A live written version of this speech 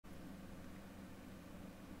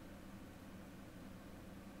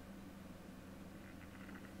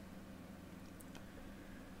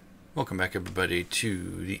Welcome back everybody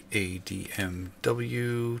to the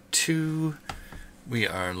ADMW2. We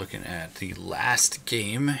are looking at the last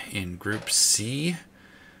game in Group C.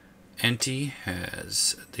 Enti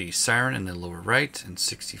has the Siren in the lower right and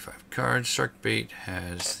 65 cards. Sharkbait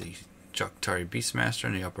has the Johktari Beastmaster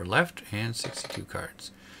in the upper left and 62 cards.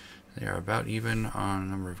 They are about even on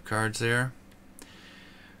number of cards there.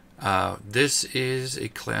 This is a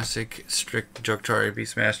classic strict Johktari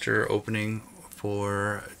Beastmaster opening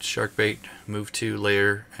for Sharkbait. Move 2,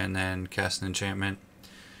 layer, and then cast an enchantment.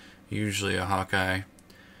 Usually a Hawkeye.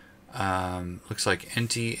 Looks like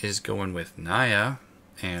Enti is going with Naya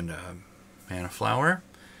and Mana Flower.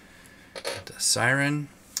 The Siren.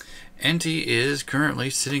 Enti is currently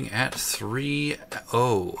sitting at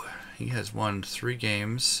 3-0. He has won 3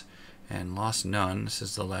 games and lost none. This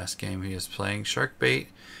is the last game he is playing. Sharkbait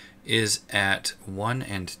is at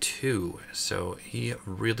 1-2, so he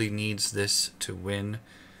really needs this to win.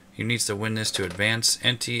 He needs to win this to advance.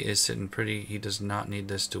 Enti is sitting pretty. He does not need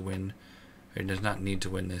this to win. He does not need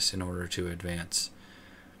to win this in order to advance.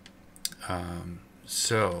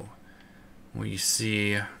 So we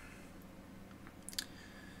see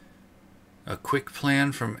a quick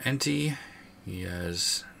plan from Enti. He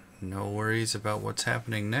has no worries about what's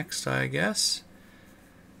happening next, I guess.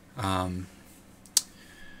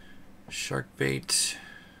 Sharkbait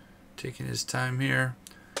taking his time here.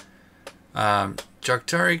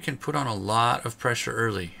 Johktari can put on a lot of pressure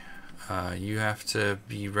early. You have to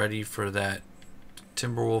be ready for that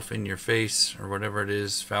Timberwolf in your face, or whatever it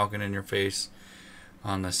is, Falcon in your face,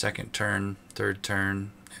 on the second turn, third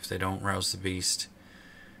turn, if they don't rouse the beast.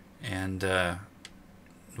 And we're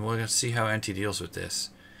going to see how Enti deals with this.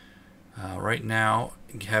 Right now,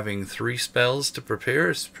 having 3 spells to prepare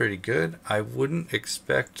is pretty good. I wouldn't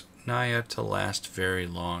expect Naya to last very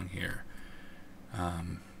long here.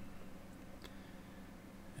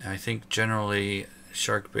 I think generally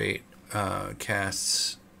Sharkbait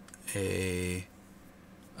casts a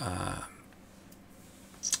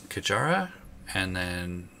Kajara and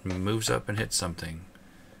then moves up and hits something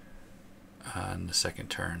on the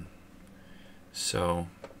second turn. So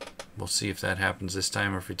we'll see if that happens this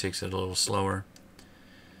time or if he takes it a little slower.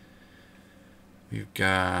 We've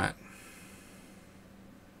got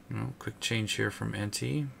quick change here from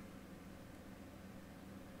Enti.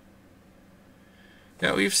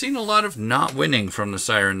 Yeah, we've seen a lot of not winning from the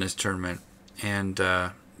Siren this tournament. And,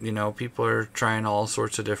 you know, people are trying all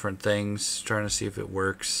sorts of different things, trying to see if it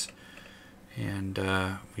works. And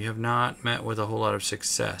we have not met with a whole lot of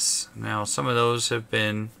success. Now, some of those have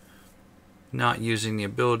been not using the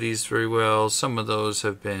abilities very well. Some of those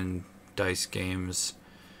have been dice games.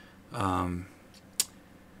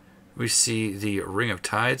 We see the Ring of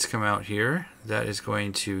Tides come out here. That is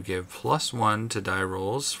going to give +1 to die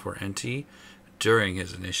rolls for Enti during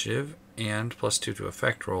his initiative, and +2 to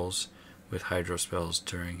effect rolls with hydro spells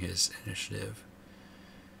during his initiative.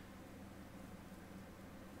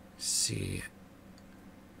 See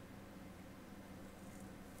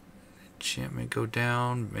enchantment go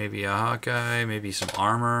down, maybe a Hawkeye, maybe some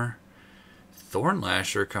armor.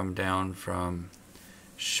 Thornlasher come down from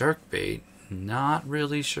Sharkbait. Not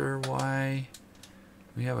really sure why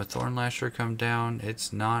we have a Thornlasher come down.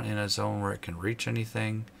 It's not in a zone where it can reach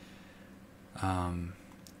anything.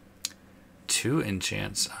 2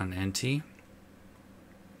 enchants on Enti.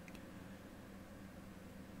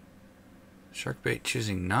 Sharkbait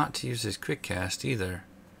choosing not to use his quick cast either.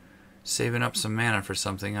 Saving up some mana for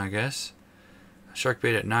something, I guess.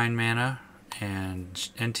 Sharkbait at 9 mana and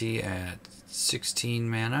Enti at 16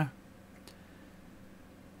 mana.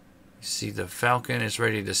 You see the Falcon is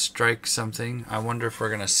ready to strike something. I wonder if we're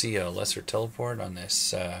going to see a lesser teleport on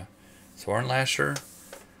this Thornlasher,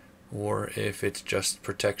 or if it's just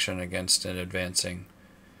protection against an advancing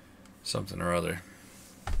something or other.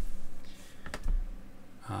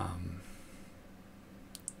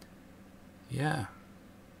 Yeah.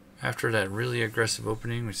 After that really aggressive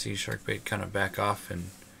opening, we see Sharkbait kind of back off and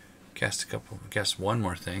cast one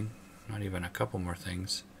more thing. Not even a couple more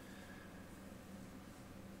things.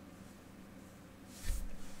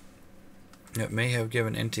 It may have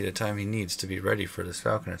given Enti the time he needs to be ready for this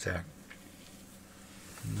Falcon attack.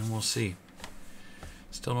 And then we'll see.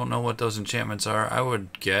 Still don't know what those enchantments are. I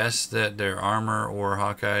would guess that they're armor or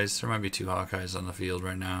Hawkeyes. There might be 2 Hawkeyes on the field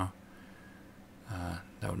right now.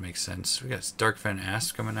 That would make sense. We got Darkfen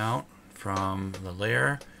Asp coming out from the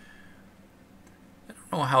lair. I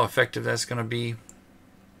don't know how effective that's going to be.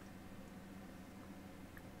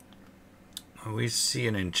 We see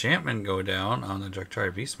an enchantment go down on the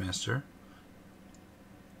Johktari Beastmaster.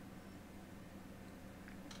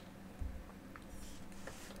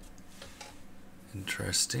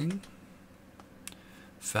 Interesting.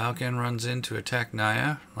 Falcon runs in to attack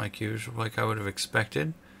Naya, like usual, like I would have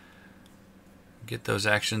expected. Get those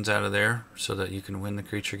actions out of there so that you can win the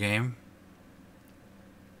creature game.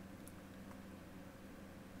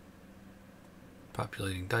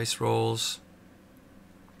 Populating dice rolls.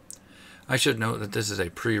 I should note that this is a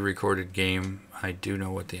pre-recorded game. I do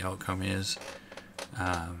know what the outcome is,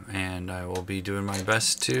 and I will be doing my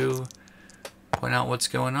best to point out what's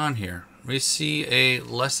going on here. We see a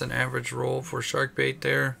less than average roll for Sharkbait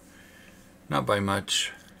there. Not by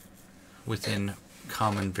much, within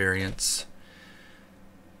common variance.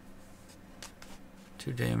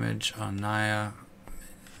 2 damage on Naya.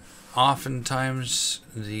 Oftentimes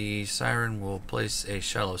the Siren will place a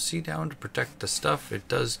shallow sea down to protect the stuff. It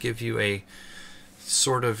does give you a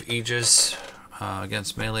sort of aegis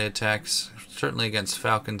against melee attacks. Certainly against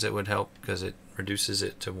Falcons it would help because it reduces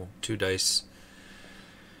it to 2 dice.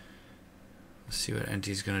 Let's see what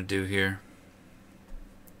Enti's going to do here.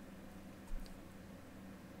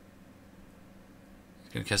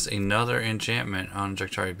 He's going to cast another enchantment on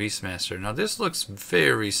Johktari Beastmaster. Now this looks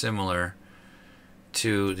very similar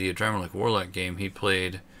to the Adrenaline Warlock game he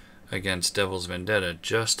played against Devil's Vendetta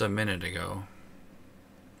just a minute ago.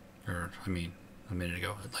 Or, I mean, a minute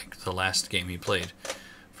ago. Like, the last game he played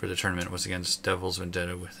for the tournament was against Devil's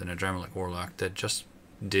Vendetta with an Adrenaline Warlock that just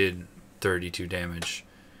did 32 damage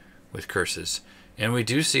with curses. And we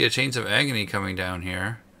do see a Chains of Agony coming down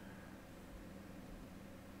here.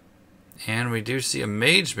 And we do see a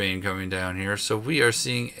Magebane coming down here. So we are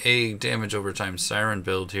seeing a damage over time Siren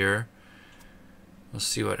build here. We'll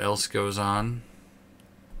see what else goes on.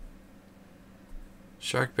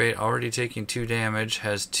 Sharkbait already taking 2 damage,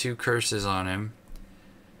 has 2 curses on him.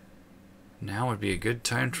 Now would be a good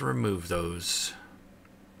time to remove those.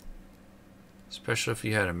 Especially if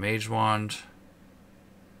you had a Mage Wand.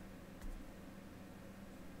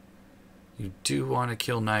 You do want to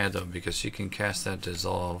kill Naya though, because you can cast that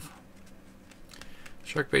Dissolve.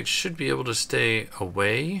 Sharkbait should be able to stay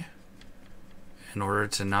away in order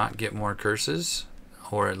to not get more curses,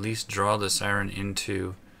 or at least draw the Siren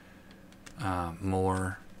into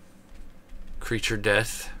more creature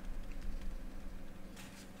death.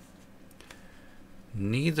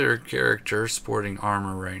 Neither character sporting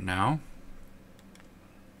armor right now.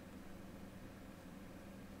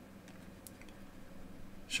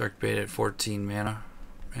 Sharkbait at 14 mana,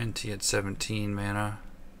 Enti at 17 mana.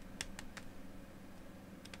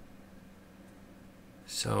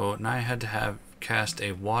 So now I had to have cast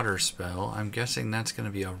a water spell. I'm guessing that's going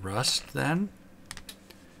to be a rust then,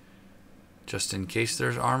 just in case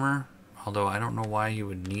there's armor, although I don't know why you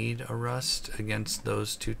would need a rust against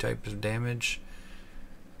those 2 types of damage.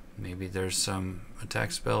 Maybe there's some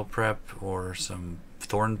attack spell prep or some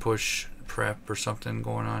thorn push prep or something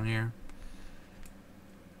going on here.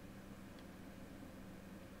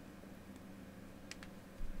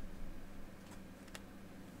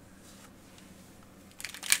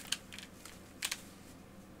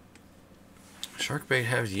 Sharkbait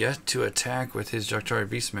has yet to attack with his Johktari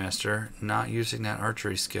Beastmaster, not using that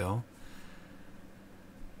archery skill.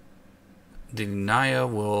 The Naya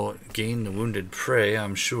will gain the wounded prey,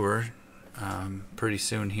 I'm sure, pretty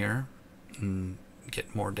soon here, and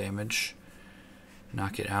get more damage,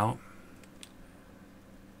 knock it out.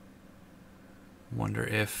 Wonder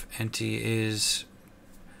if Enti is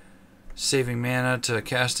saving mana to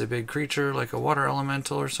cast a big creature like a water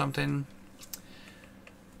elemental or something.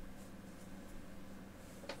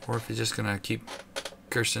 Or if he's just going to keep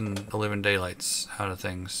cursing the living daylights out of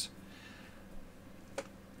things.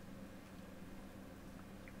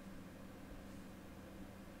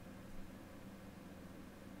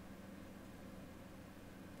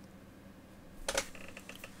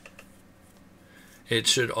 It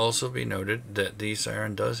should also be noted that the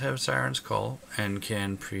Siren does have Siren's Call and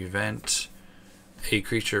can prevent a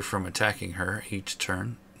creature from attacking her each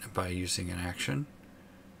turn by using an action.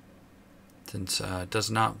 Since I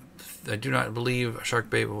do not believe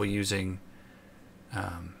Sharkbait will be using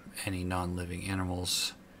any non-living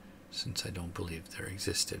animals, since I don't believe there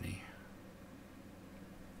exist any.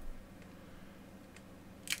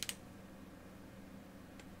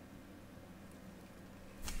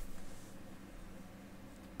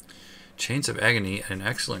 Chains of Agony, an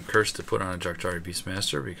excellent curse to put on a Johktari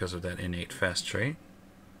Beastmaster because of that innate fast trait.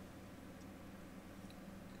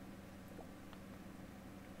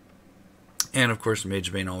 And of course,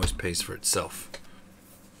 Magebane always pays for itself.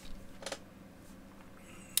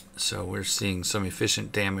 So we're seeing some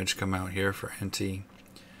efficient damage come out here for Enti.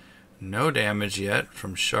 No damage yet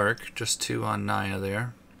from Shark, just 2 on Naya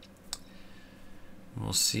there.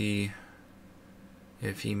 We'll see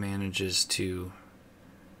if he manages to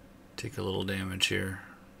take a little damage here,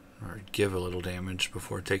 or give a little damage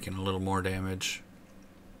before taking a little more damage.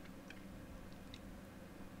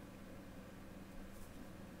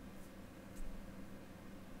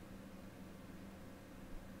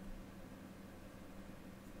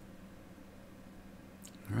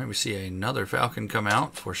 Alright, we see another falcon come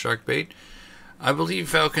out for Sharkbait. I believe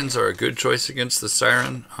falcons are a good choice against the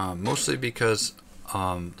Siren, mostly because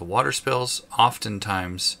the water spells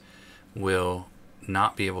oftentimes will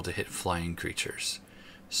not be able to hit flying creatures.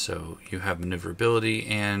 So you have maneuverability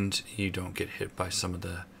and you don't get hit by some of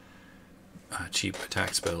the cheap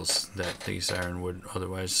attack spells that the Siren would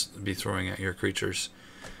otherwise be throwing at your creatures.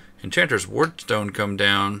 Enchanter's Wardstone come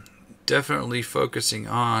down, definitely focusing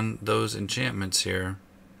on those enchantments here.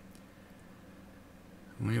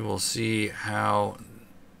 We will see how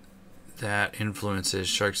that influences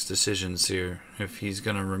Shark's decisions here. If he's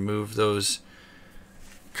going to remove those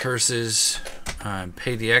curses and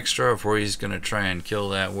pay the extra, or he's going to try and kill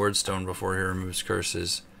that Wardstone before he removes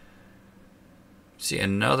curses. See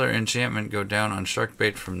another enchantment go down on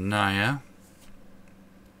Sharkbait from Naya.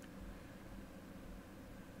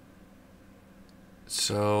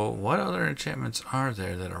 So what other enchantments are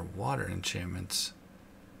there that are water enchantments?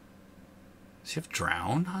 Does he have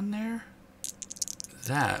Drown on there?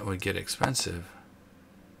 That would get expensive.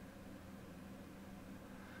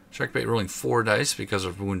 Sharkbait rolling 4 dice because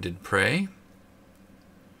of Wounded Prey.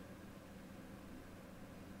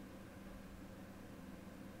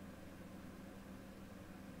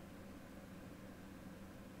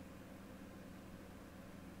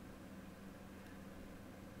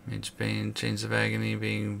 Magebane, Chains of Agony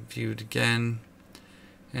being viewed again.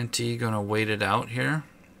 Enti gonna wait it out here.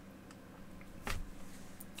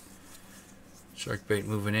 Sharkbait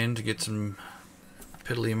moving in to get some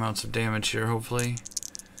piddly amounts of damage here, hopefully.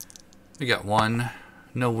 We got 1.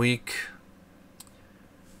 No weak.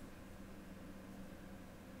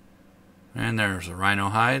 And there's a Rhino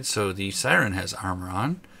Hide, so the Siren has armor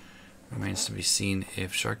on. Remains to be seen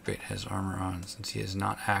if Sharkbait has armor on, since he has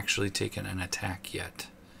not actually taken an attack yet.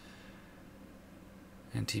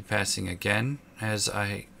 Enti passing again. As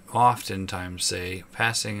I oftentimes say,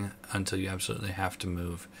 passing until you absolutely have to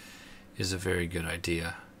move is a very good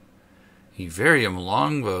idea. Evarium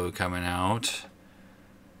Longbow coming out.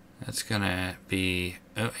 That's gonna be,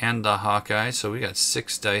 oh, and the Hawkeye. So we got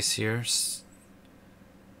 6 dice here,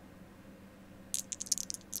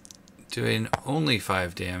 doing only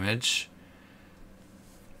 5 damage.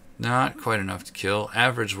 Not quite enough to kill.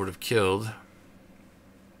 Average would have killed.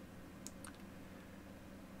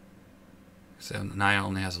 So Naya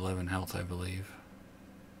only has 11 health, I believe.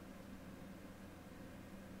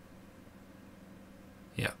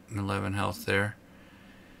 Yep, 11 health there.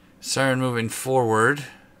 Siren moving forward.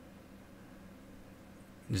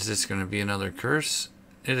 Is this going to be another curse?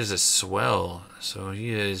 It is a swell, so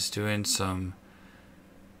he is doing some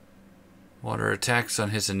water attacks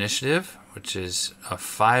on his initiative, which is a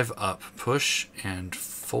 5-up push and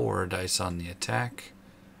 4 dice on the attack.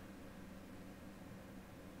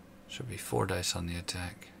 Should be 4 dice on the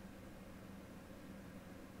attack.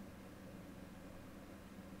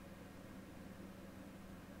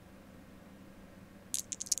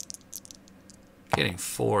 Getting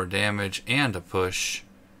 4 damage and a push.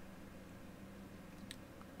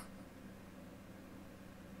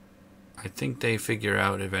 I think they figure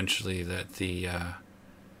out eventually that the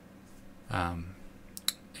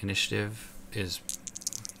initiative is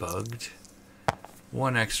bugged.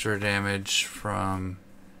 1 extra damage from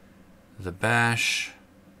the bash.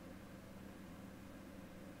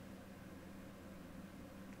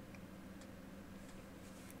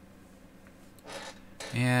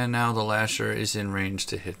 And now the Lasher is in range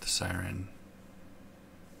to hit the Siren.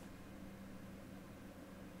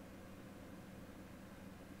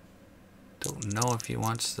 Don't know if he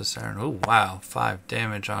wants the Siren. Oh, wow. 5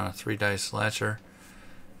 damage on a 3 dice Lasher.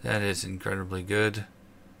 That is incredibly good.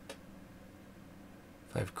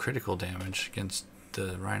 5 critical damage against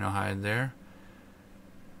the Rhino Hide there.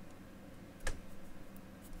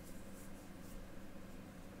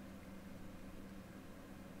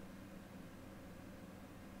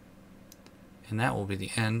 And that will be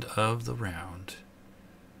the end of the round.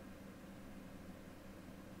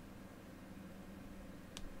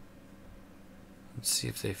 Let's see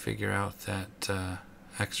if they figure out that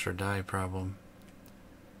extra die problem.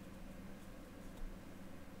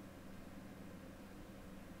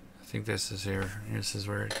 I think this is here. This is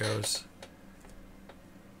where it goes.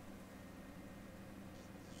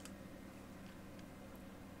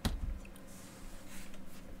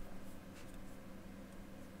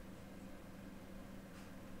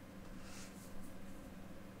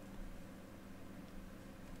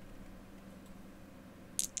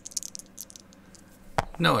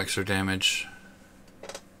 No extra damage.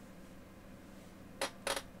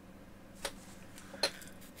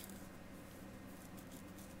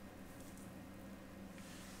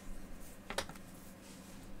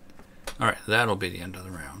 Alright, that'll be the end of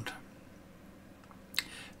the round.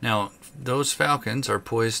 Now, those falcons are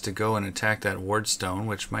poised to go and attack that wardstone,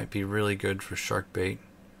 which might be really good for Sharkbait.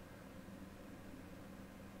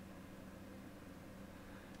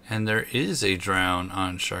 And there is a drown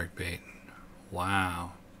on Sharkbait.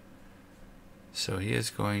 Wow. So he is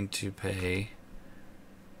going to pay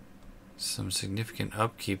some significant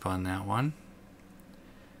upkeep on that one.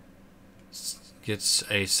 Gets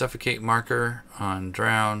a suffocate marker on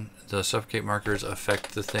drown. The suffocate markers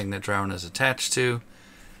affect the thing that drown is attached to.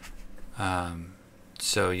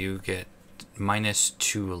 So you get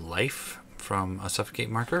 -2 life from a suffocate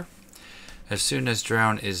marker. As soon as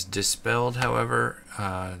drown is dispelled, however,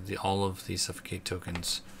 all of the suffocate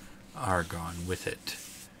tokens are gone with it.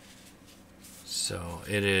 So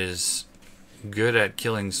it is good at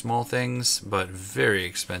killing small things, but very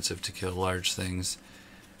expensive to kill large things.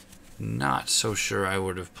 Not so sure I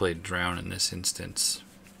would have played drown in this instance.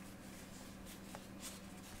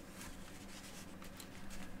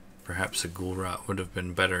 Perhaps a ghoul rot would have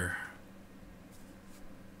been better.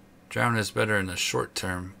 Drown is better in the short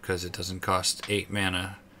term because it doesn't cost 8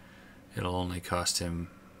 mana. It'll only cost him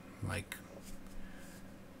like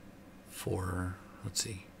 4, let's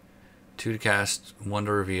see, 2 to cast, 1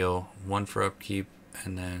 to reveal, 1 for upkeep,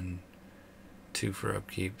 and then 2 for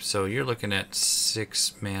upkeep. So you're looking at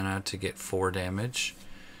 6 mana to get 4 damage.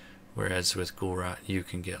 Whereas with ghoul rot you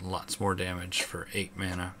can get lots more damage for 8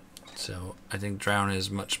 mana. So I think drown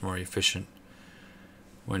is much more efficient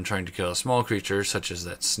when trying to kill a small creature such as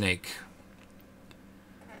that snake,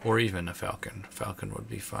 or even a falcon. Falcon would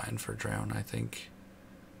be fine for drown, I think,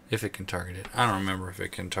 if it can target it. I don't remember if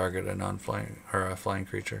it can target a non-flying or a flying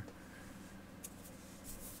creature.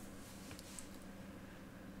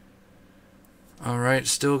 Alright,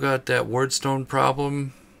 still got that wardstone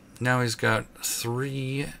problem. Now he's got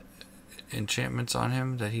 3 enchantments on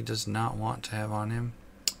him that he does not want to have on him.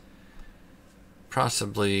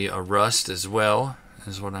 Possibly a rust as well,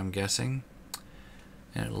 is what I'm guessing.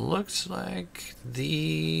 And it looks like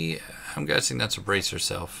I'm guessing that's a brace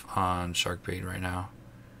herself on Sharkbait right now.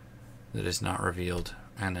 That is not revealed.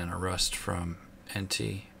 And then a rust from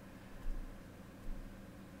Enti.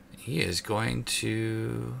 He is going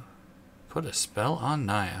to put a spell on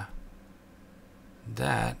Naya.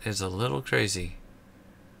 That is a little crazy.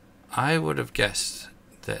 I would have guessed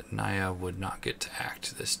that Naya would not get to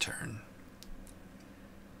act this turn.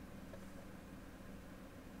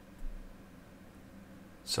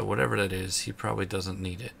 So whatever that is, he probably doesn't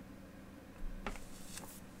need it.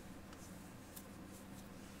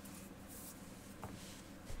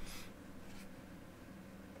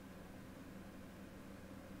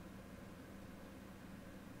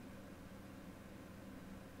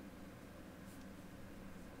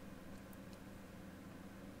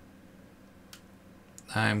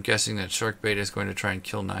 I'm guessing that Sharkbait is going to try and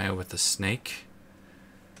kill Naya with the snake.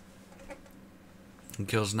 And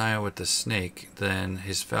kills Naya with the snake, then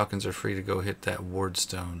his falcons are free to go hit that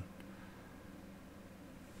wardstone.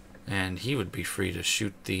 And he would be free to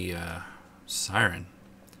shoot the Siren,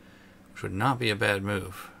 which would not be a bad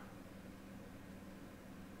move.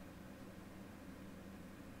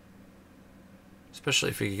 Especially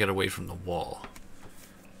if he could get away from the wall.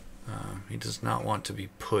 He does not want to be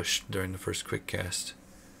pushed during the first quick cast.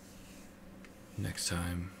 Next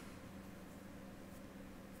time.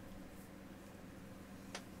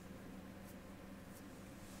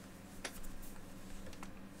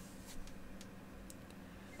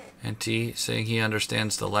 Enti saying he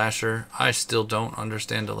understands the lasher. I still don't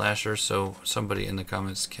understand the lasher, so somebody in the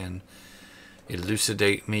comments can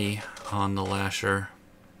elucidate me on the lasher.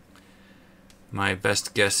 My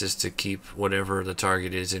best guess is to keep whatever the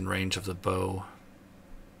target is in range of the bow.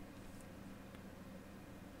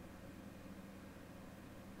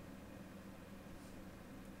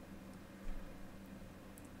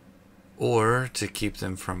 Or to keep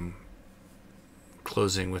them from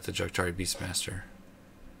closing with the Johktari Beastmaster.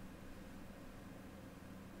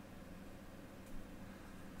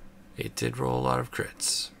 It did roll a lot of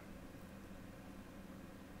crits.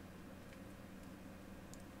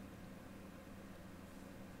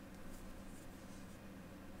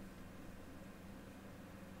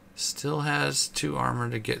 Still has 2 armor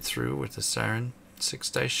to get through with the Siren.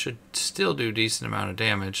 6 dice should still do a decent amount of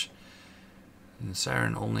damage. And the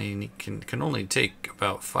Siren only can only take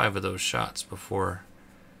about 5 of those shots before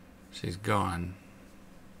she's gone.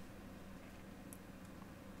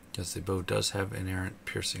 Because the bow does have inerrant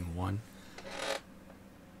piercing 1.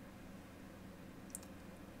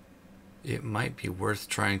 It might be worth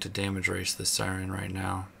trying to damage race the Siren right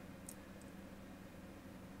now.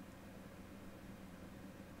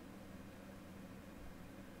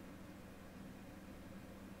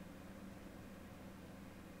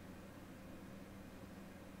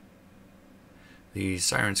 The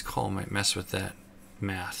Siren's Call might mess with that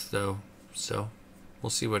math, though, so we'll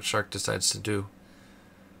see what Shark decides to do.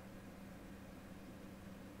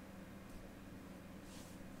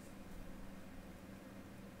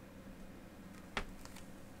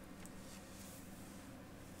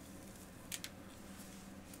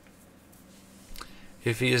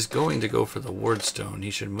 If he is going to go for the Wardstone, he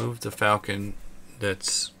should move the Falcon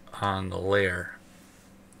that's on the lair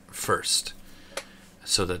first,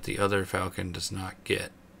 so that the other Falcon does not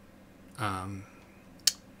get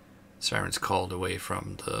Siren's Called away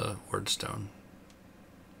from the Wardstone.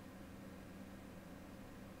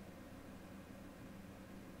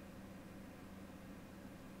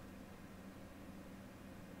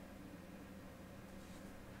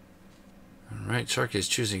 Alright, Shark is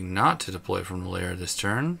choosing not to deploy from the lair this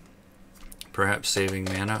turn. Perhaps saving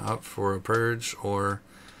mana up for a purge or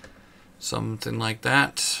something like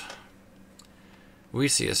that. We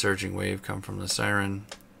see a Surging Wave come from the Siren.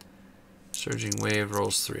 Surging Wave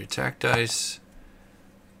rolls 3 attack dice,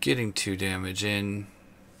 getting 2 damage in.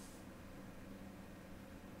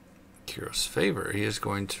 Kyros' favor, he is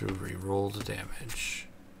going to re-roll the damage.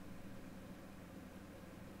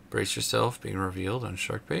 Brace yourself, being revealed on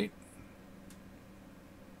Sharkbait.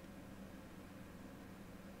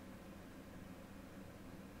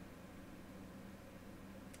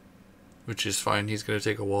 Which is fine, he's going to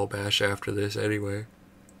take a wall bash after this anyway.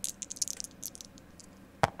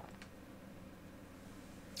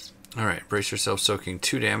 Alright, brace yourself, soaking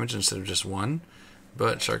 2 damage instead of just 1.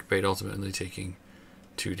 But Sharkbait ultimately taking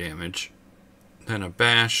 2 damage. Then a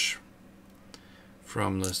bash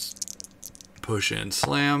from this push and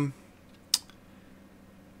slam.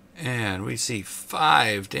 And we see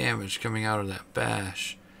 5 damage coming out of that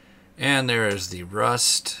bash. And there is the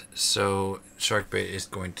rust, so Sharkbait is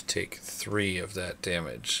going to take 3 of that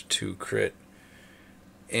damage, 2 crit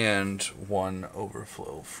and 1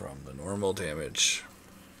 overflow from the normal damage.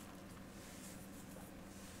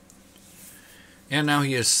 And now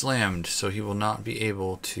he is slammed, so he will not be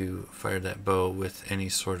able to fire that bow with any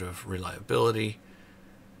sort of reliability.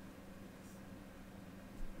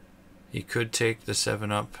 He could take the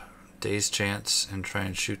 7-up Day's Chance and try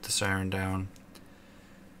and shoot the Siren down.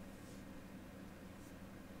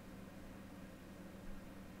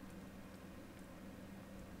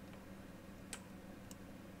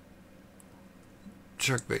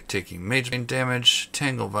 Sharkbait taking major damage,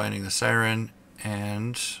 Tangle Vining the Siren,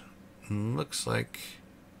 and looks like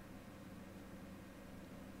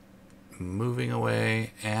moving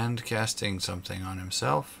away and casting something on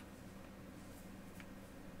himself.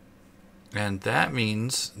 And that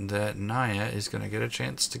means that Naya is going to get a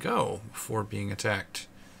chance to go before being attacked.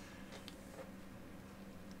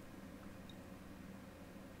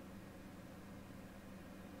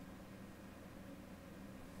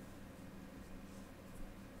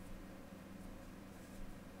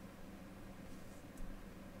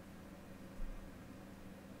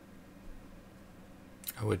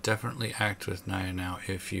 I would definitely act with Naya now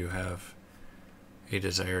if you have a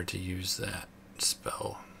desire to use that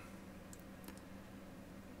spell.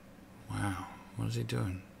 Wow, what is he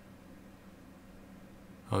doing?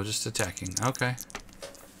 Oh, just attacking. Okay.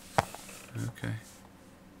 Okay.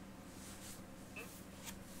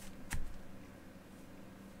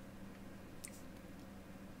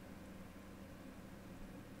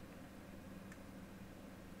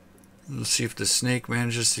 Let's see if the snake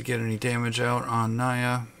manages to get any damage out on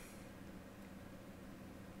Naya.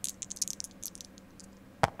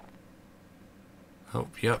 Oh,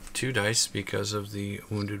 yep, 2 dice because of the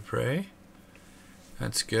wounded prey.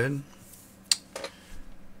 That's good.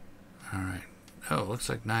 Alright. Oh, looks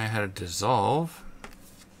like Naya had a dissolve.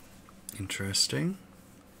 Interesting.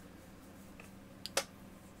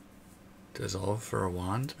 Dissolve for a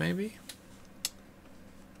wand, maybe?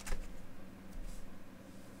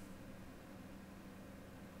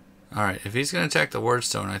 Alright, if he's going to attack the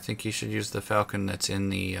Wardstone, I think he should use the Falcon that's in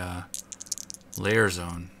the lair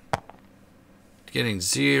zone. Getting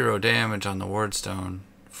 0 damage on the Wardstone.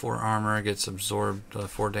 4 armor gets absorbed,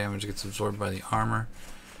 4 damage gets absorbed by the armor.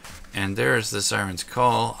 And there's the Siren's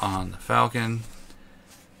Call on the Falcon,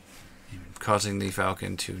 causing the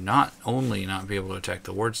Falcon to not only not be able to attack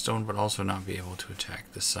the Wardstone, but also not be able to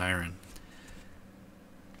attack the Siren.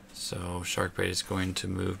 So Sharkbait is going to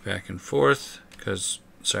move back and forth, because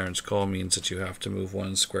Siren's Call means that you have to move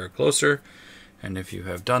 1 square closer, and if you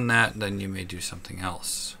have done that, then you may do something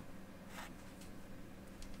else.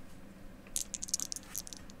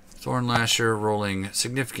 Thorn Lasher rolling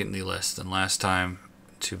significantly less than last time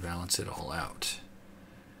to balance it all out.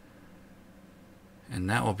 And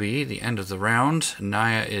that will be the end of the round.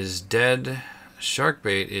 Naya is dead.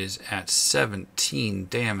 Sharkbait is at 17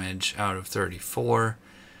 damage out of 34.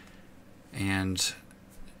 And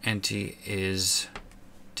Enti is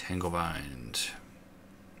Tanglebind.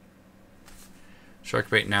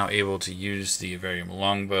 Sharkbait now able to use the Varium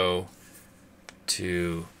Longbow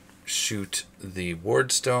to shoot the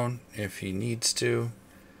Wardstone if he needs to.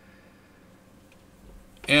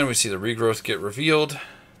 And we see the regrowth get revealed.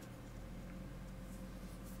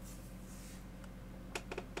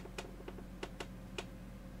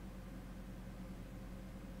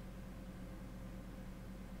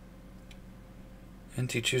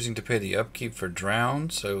 Enti choosing to pay the upkeep for Drown,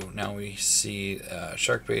 so now we see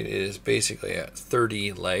Sharkbait is basically at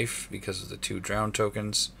 30 life because of the 2 Drown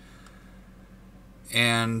tokens.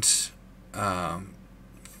 And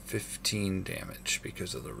 15 damage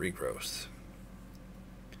because of the regrowth.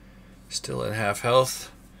 Still at half health.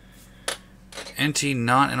 Enti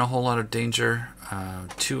not in a whole lot of danger.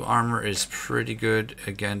 2 armor is pretty good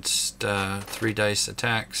against 3 dice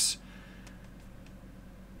attacks.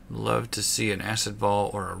 Love to see an acid ball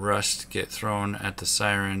or a rust get thrown at the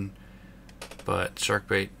Siren, but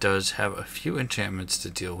Sharkbait does have a few enchantments to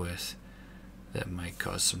deal with that might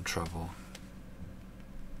cause some trouble.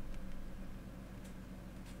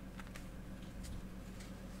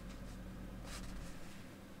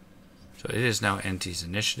 So it is now Enti's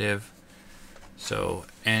initiative. So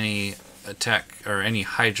any attack or any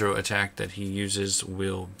hydro attack that he uses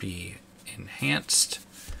will be enhanced.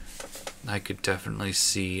 I could definitely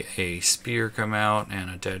see a spear come out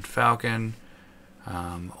and a dead falcon,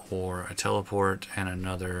 or a teleport and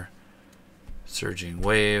another surging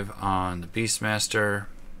wave on the Beastmaster.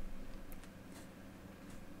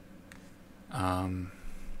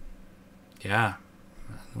 Yeah,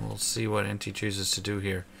 we'll see what Enti chooses to do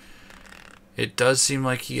here. It does seem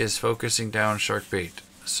like he is focusing down Sharkbait,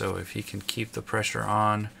 so if he can keep the pressure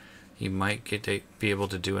on, he might be able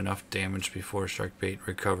to do enough damage before Sharkbait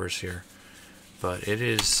recovers here. But it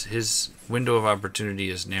is, his window of opportunity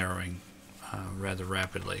is narrowing rather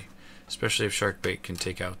rapidly, especially if Sharkbait can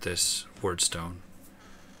take out this Wardstone.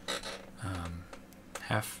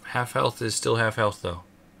 Half health is still half health though.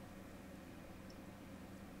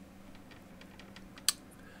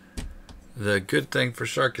 The good thing for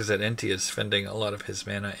Shark is that Enti is spending a lot of his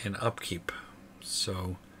mana in upkeep,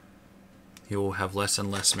 so he will have less and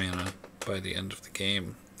less mana by the end of the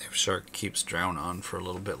game if Shark keeps Drown on for a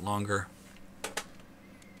little bit longer.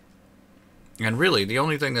 And really, the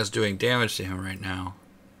only thing that's doing damage to him right now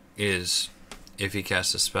is if he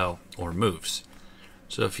casts a spell or moves.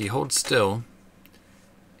 So if he holds still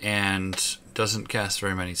and doesn't cast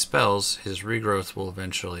very many spells, his regrowth will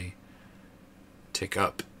eventually tick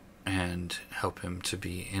up and help him to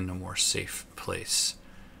be in a more safe place.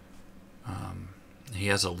 He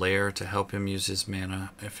has a lair to help him use his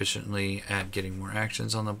mana efficiently at getting more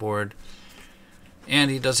actions on the board.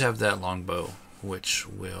 And he does have that longbow, which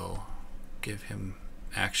will give him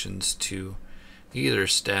actions to either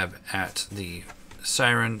stab at the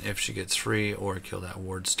Siren if she gets free, or kill that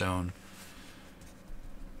Wardstone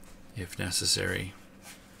if necessary.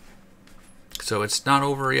 So it's not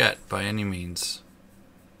over yet by any means.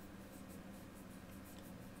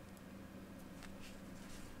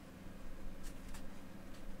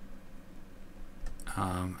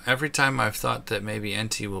 Every time I've thought that maybe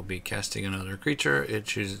Enti will be casting another creature, it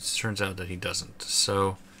turns out that he doesn't.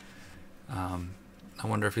 So I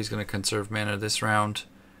wonder if he's going to conserve mana this round.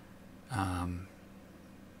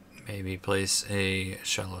 Maybe place a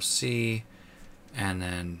Shallow Sea and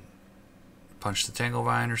then punch the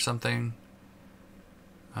Tanglevine or something.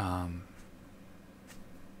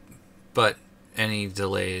 But any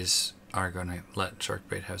delays are going to let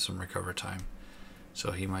Sharkbait have some recover time.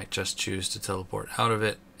 So he might just choose to teleport out of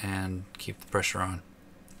it and keep the pressure on.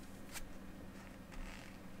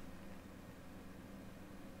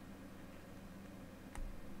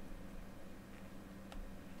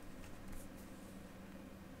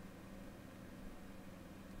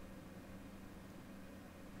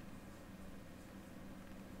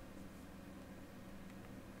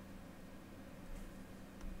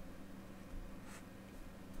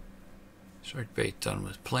 Sharkbait done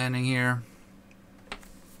with planning here.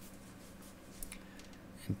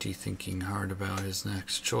 Enti thinking hard about his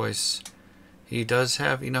next choice. He does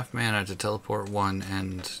have enough mana to teleport one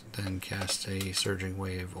and then cast a Surging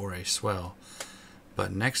Wave or a Swell.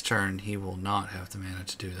 But next turn he will not have the mana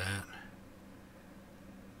to do that.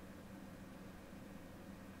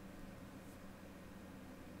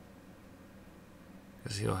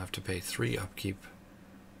 because he'll have to pay 3 upkeep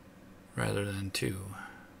rather than 2.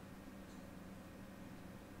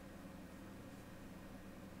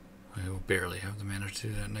 I will barely have the mana to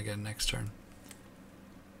do that again next turn.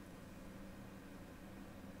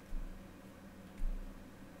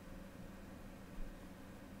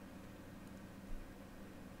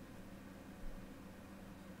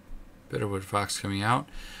 Bitterwood Fox coming out.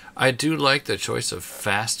 I do like the choice of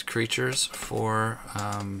fast creatures for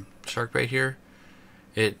Sharkbait here.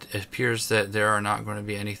 It appears that there are not going to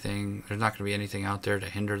be anything. There's not going to be anything out there to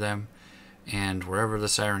hinder them, and wherever the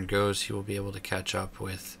Siren goes, he will be able to catch up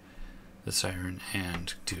with the Siren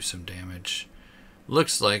and do some damage.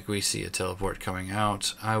 Looks like we see a teleport coming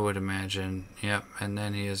out. I would imagine. Yep, and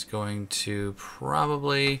then he is going to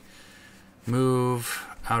probably move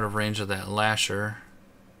out of range of that Lasher.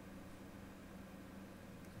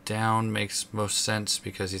 Down makes most sense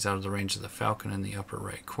because he's out of the range of the Falcon in the upper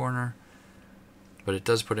right corner. But it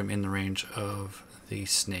does put him in the range of the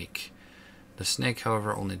Snake. The Snake,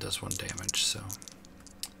 however, only does 1 damage, so...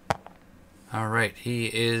 Alright, he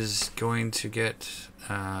is going to get...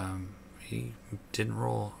 he didn't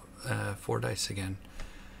roll 4 dice again.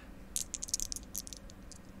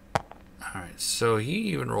 Alright, so he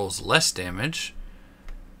even rolls less damage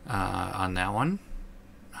on that one.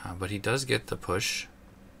 But he does get the push.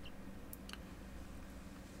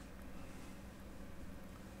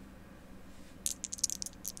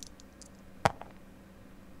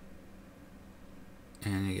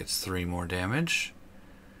 And he gets 3 more damage.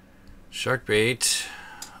 Sharkbait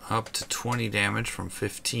up to 20 damage from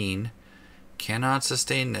 15. Cannot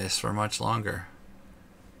sustain this for much longer.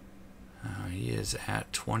 He is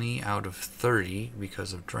at 20 out of 30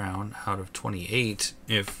 because of Drown. Out of 28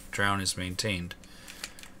 if Drown is maintained.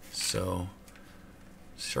 So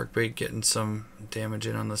Sharkbait getting some damage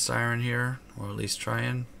in on the Siren here. Or at least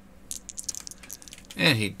trying.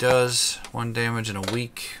 And he does 1 damage in a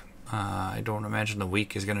week. I don't imagine the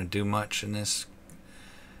weak is going to do much in this.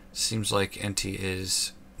 Seems like Enti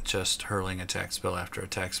is just hurling attack spell after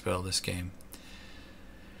attack spell this game.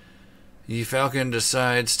 The Falcon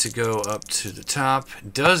decides to go up to the top.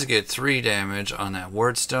 Does get 3 damage on that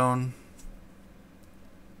Wardstone.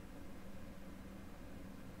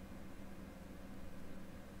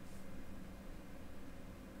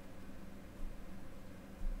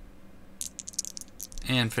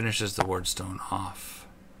 And finishes the Wardstone off.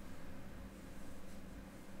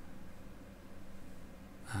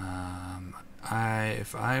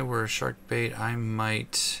 If I were Sharkbait, I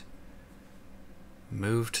might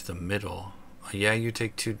move to the middle. Yeah, you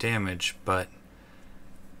take 2 damage, but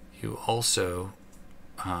you also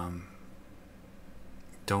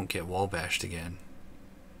don't get wall bashed again.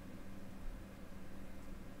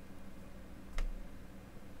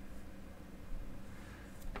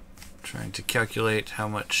 Trying to calculate how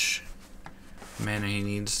much mana he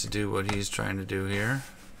needs to do what he's trying to do here.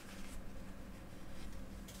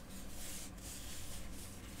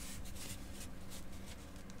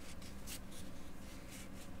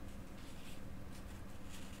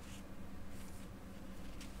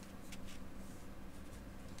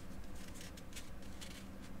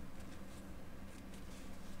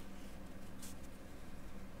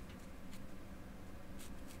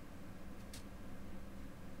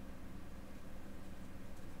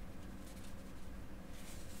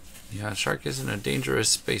 Yeah, Shark is in a dangerous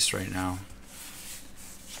space right now.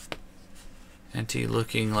 Enti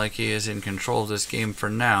looking like he is in control of this game for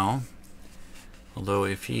now. Although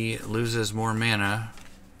if he loses more mana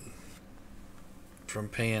from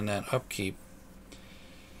paying that upkeep,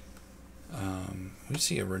 we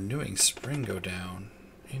see a renewing spring go down.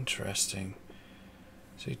 Interesting.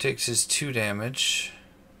 So he takes his 2 damage.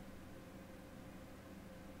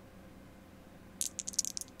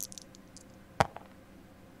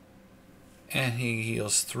 And he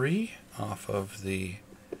heals 3 off of the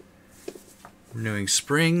renewing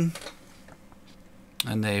spring.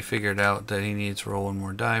 And they figured out that he needs to roll 1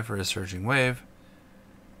 more die for his surging wave.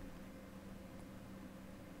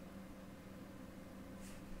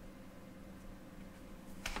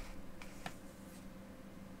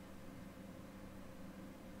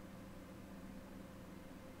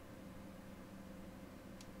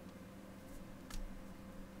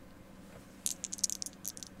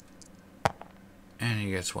 And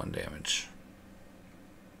he gets 1 damage.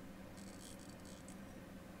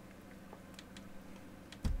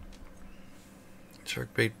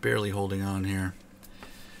 Sharkbait barely holding on here.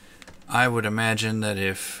 I would imagine that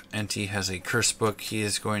if Enti has a curse book, he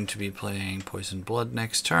is going to be playing Poison Blood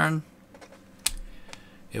next turn.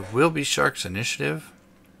 It will be Shark's initiative.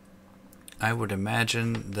 I would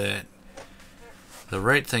imagine that The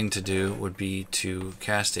right thing to do would be to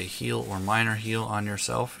cast a heal or minor heal on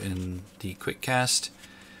yourself in the quick cast,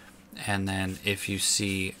 and then if you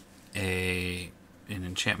see an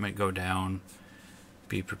enchantment go down,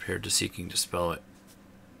 be prepared to Seeking Dispel it.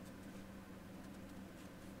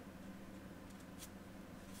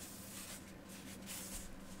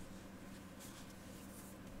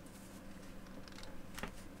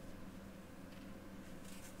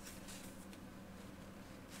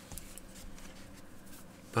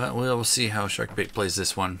 But we'll see how Sharkbait plays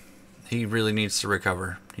this one. He really needs to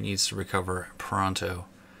recover. He needs to recover pronto.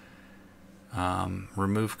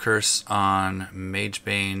 Remove Curse on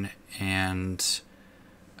Magebane and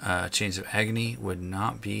Chains of Agony would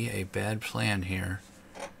not be a bad plan here.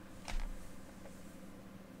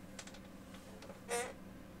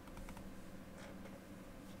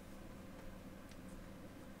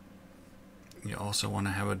 You also want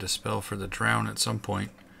to have a Dispel for the Drown at some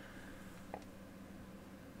point.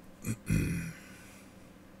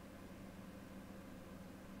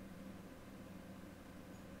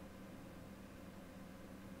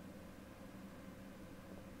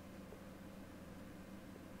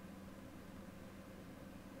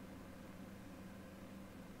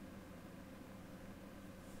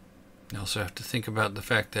 You also have to think about the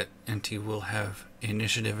fact that Enti will have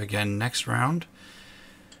initiative again next round,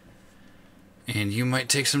 and you might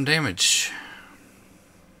take some damage.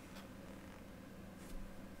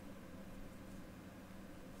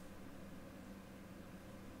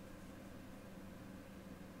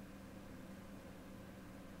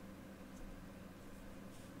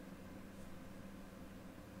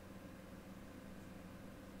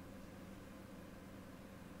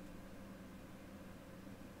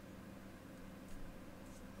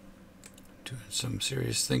 Doing some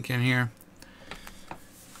serious thinking here.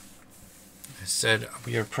 I said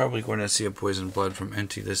we are probably going to see a Poison Blood from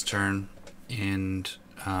Enti this turn, and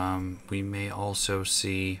we may also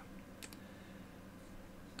see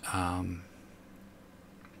a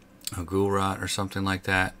Ghoul Rot or something like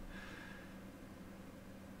that.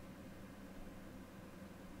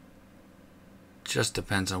 Just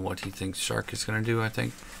depends on what he thinks Shark is going to do, I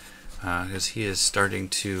think. Because he is starting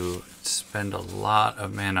to spend a lot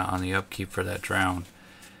of mana on the upkeep for that Drown.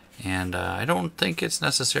 And I don't think it's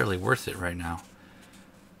necessarily worth it right now.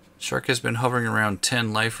 Shark has been hovering around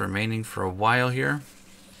 10 life remaining for a while here.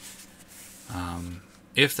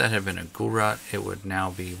 If that had been a Ghoul Rot, it would now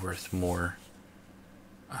be worth more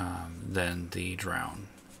than the Drown.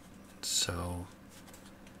 So,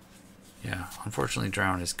 yeah, unfortunately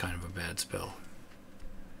Drown is kind of a bad spell.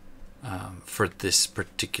 For this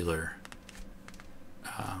particular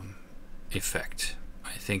effect.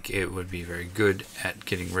 I think it would be very good at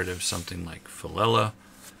getting rid of something like Philella,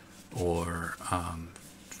 or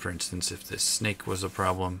for instance, if this snake was a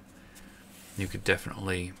problem, you could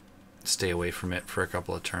definitely stay away from it for a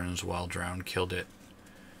couple of turns while Drown killed it.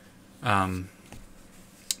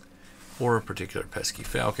 Or a particular pesky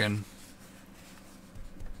falcon.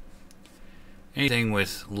 Anything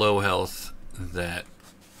with low health that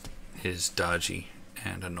is dodgy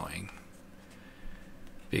and annoying.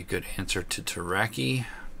 Be a good answer to Taraki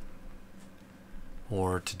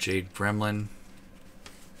or to Jade Gremlin.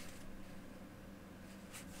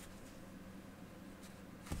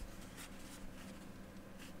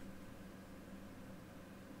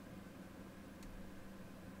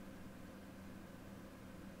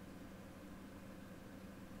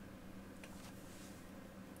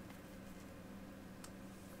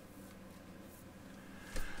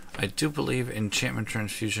 I do believe Enchantment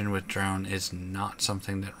Transfusion with Drown is not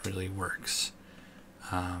something that really works.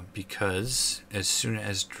 Because as soon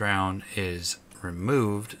as Drown is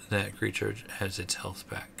removed, that creature has its health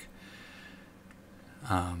back.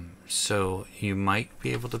 So you might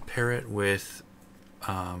be able to pair it with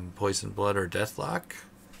Poison Blood or Deathlock.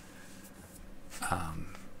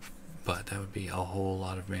 But that would be a whole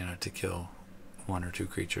lot of mana to kill one or two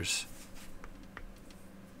creatures.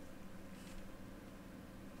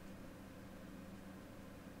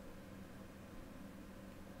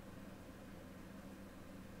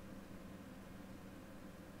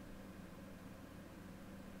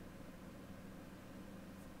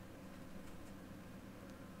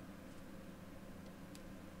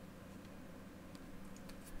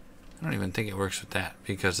 I don't even think it works with that,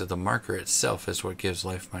 because of the marker itself is what gives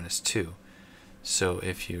life -2. So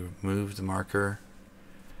if you move the marker,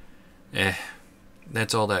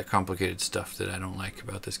 that's all that complicated stuff that I don't like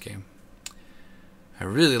about this game. I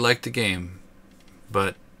really like the game,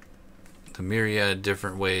 but the myriad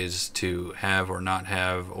different ways to have or not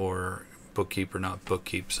have, or bookkeep or not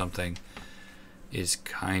bookkeep something, is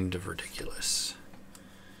kind of ridiculous.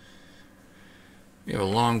 We have a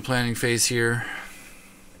long planning phase here.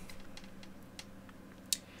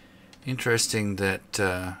 Interesting that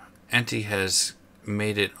Enti has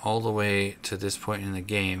made it all the way to this point in the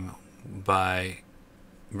game by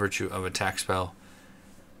virtue of attack spell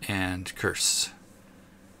and curse.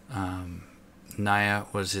 Naya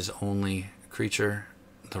was his only creature,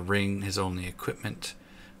 the ring his only equipment,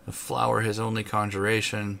 the flower his only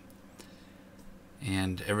conjuration,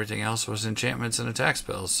 and everything else was enchantments and attack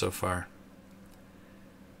spells so far.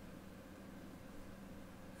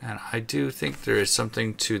 And I do think there is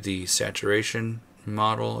something to the saturation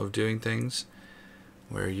model of doing things,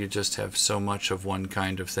 where you just have so much of one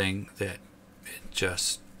kind of thing that it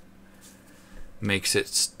just makes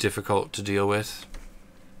it difficult to deal with.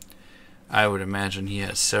 I would imagine he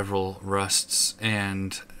has several rusts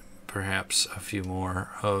and perhaps a few more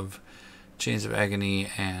of Chains of Agony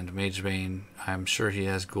and Magebane. I'm sure he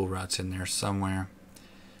has Ghoul Rots in there somewhere.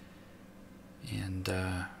 And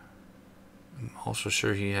I'm also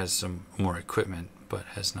sure he has some more equipment, but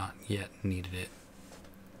has not yet needed it.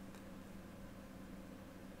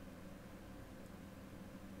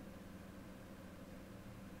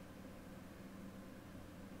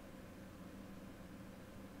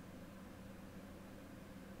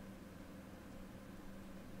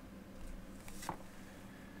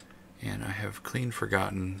 And I have clean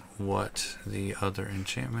forgotten what the other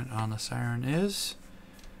enchantment on the Siren is,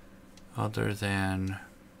 other than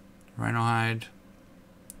Rhino Hide.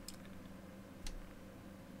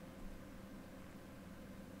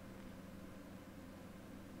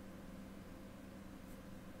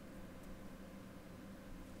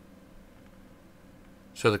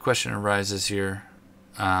 So the question arises here.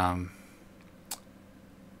 Can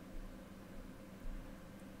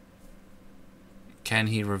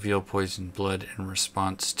he reveal poisoned blood in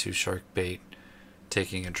response to Sharkbait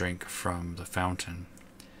taking a drink from the fountain?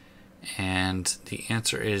 And the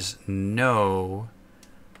answer is no.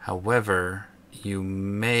 However, you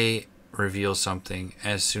may reveal something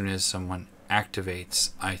as soon as someone activates,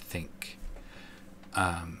 I think.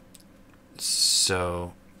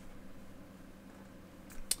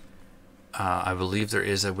 I believe there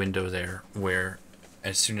is a window there where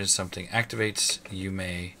as soon as something activates, you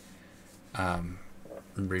may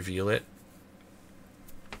reveal it.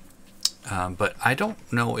 But I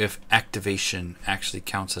don't know if activation actually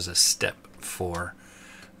counts as a step for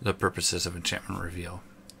the purposes of enchantment reveal.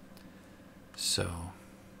 So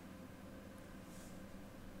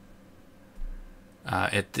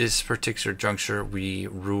at this particular juncture, we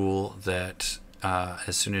rule that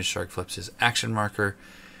as soon as Shark flips his action marker,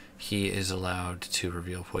 he is allowed to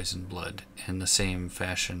reveal poisoned blood in the same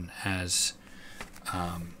fashion as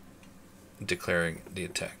declaring the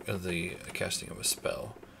attack of the casting of a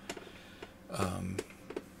spell.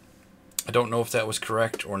 I don't know if that was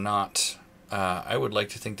correct or not. I would like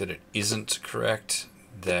to think that it isn't correct,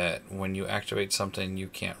 that when you activate something you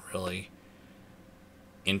can't really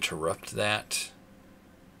interrupt that.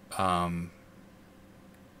 But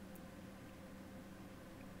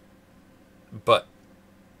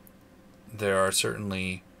there are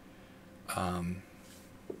certainly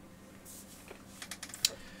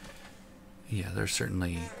there's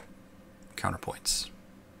certainly counterpoints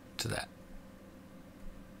to that.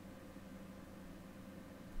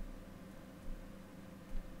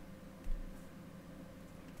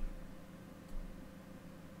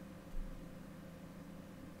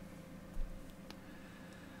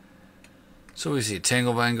 So we see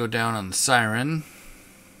Tanglevine go down on the Siren.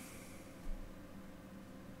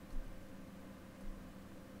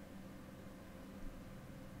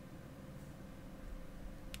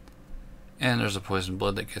 And there's a poison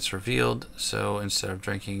blood that gets revealed, so instead of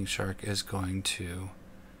drinking, Shark is going to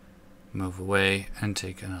move away and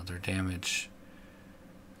take another damage.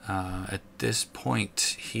 At this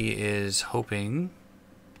point, he is hoping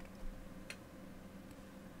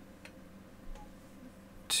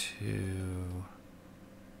to...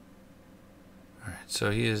 Alright, so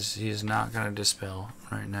he is not going to dispel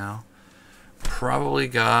right now. Probably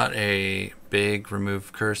got a big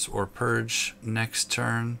remove curse or purge next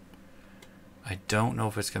turn. I don't know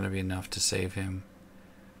if it's going to be enough to save him.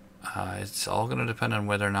 It's all going to depend on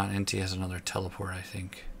whether or not Enti has another teleport, I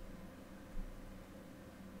think.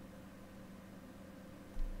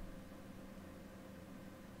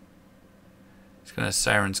 He's going to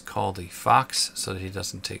Siren's Call the Fox so that he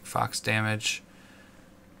doesn't take fox damage,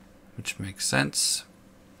 which makes sense.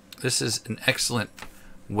 This is an excellent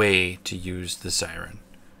way to use the Siren.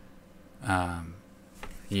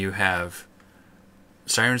 You have...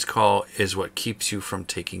 Siren's Call is what keeps you from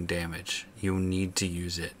taking damage. You need to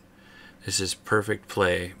use it. This is perfect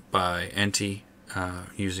play by Enti.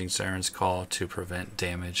 using Siren's Call to prevent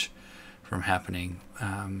damage from happening.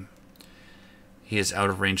 He is out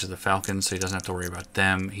of range of the falcons, so he doesn't have to worry about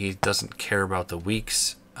them. He doesn't care about the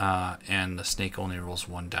weaks, and the snake only rolls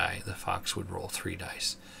 1 die. The fox would roll 3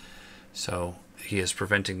 dice. So he is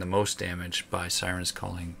preventing the most damage by Siren's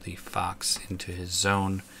Calling the fox into his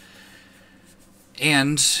zone.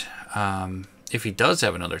 And if he does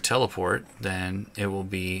have another teleport, then it will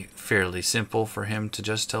be fairly simple for him to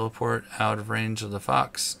just teleport out of range of the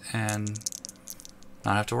fox and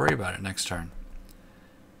not have to worry about it next turn.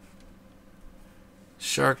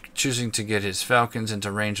 Shark choosing to get his falcons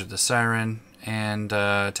into range of the Siren and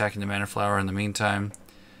attacking the Mana Flower in the meantime.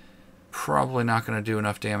 Probably not going to do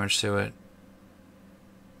enough damage to it.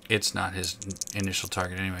 It's not his initial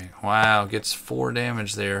target anyway. Wow, gets 4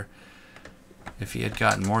 damage there. If he had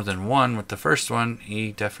gotten more than 1 with the first one,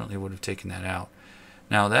 he definitely would have taken that out.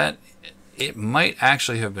 Now that, it might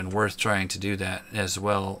actually have been worth trying to do that as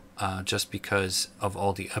well, just because of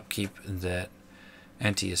all the upkeep that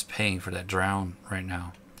Enti is paying for that drown right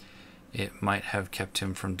now. It might have kept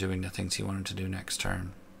him from doing the things he wanted to do next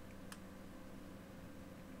turn.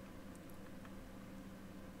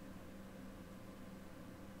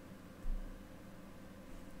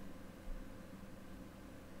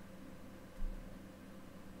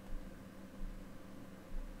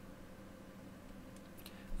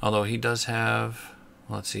 Although he does have,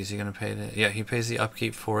 well, let's see, is he going to pay the, yeah, he pays the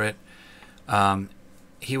upkeep for it.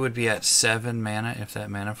 He would be at 7 mana if that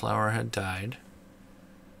Mana Flower had died.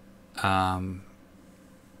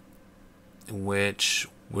 Which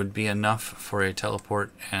would be enough for a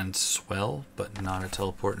teleport and swell, but not a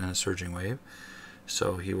teleport and a surging wave.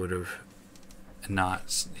 So he would have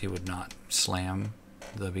not, he would not slam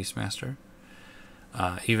the Beastmaster,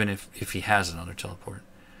 even if he has another teleport.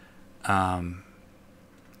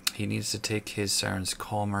 He needs to take his Siren's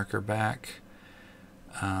Call marker back.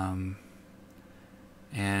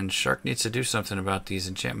 And Shark needs to do something about these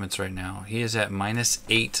enchantments right now. He is at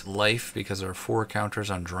 -8 life because there are 4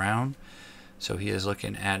 counters on Drown. So he is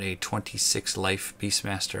looking at a 26 life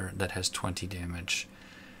Beastmaster that has 20 damage.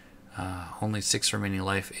 Only 6 remaining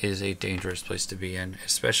life is a dangerous place to be in,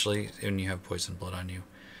 especially when you have poison blood on you.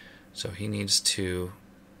 So he needs to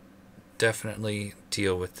definitely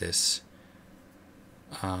deal with this.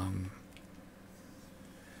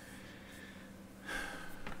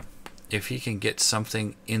 If he can get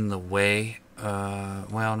something in the way,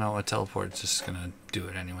 well, no, a teleport is just gonna do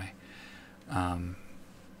it anyway.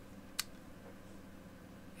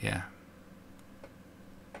 Yeah.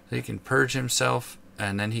 So he can purge himself,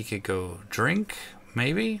 and then he could go drink,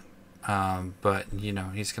 maybe. But you know,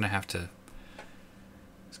 he's gonna have to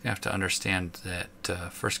understand that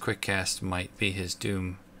first quick cast might be his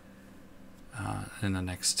doom in the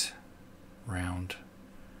next round,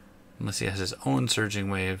 unless he has his own surging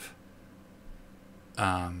wave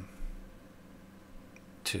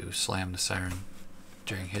to slam the Siren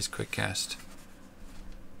during his quick cast.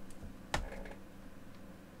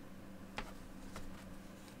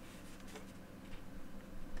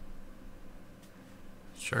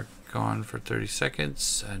 Shark gone for 30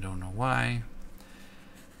 seconds. I don't know why.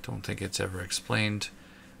 Don't think it's ever explained.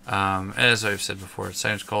 As I've said before,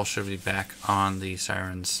 Siren's Call should be back on the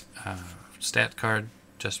Siren's stat card,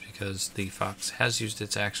 just because the fox has used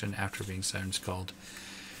its action after being Siren's Called.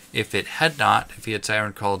 If it had not, if he had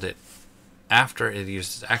Siren Called it after it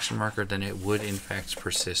used its action marker, then it would in fact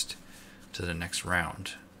persist to the next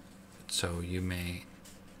round. So you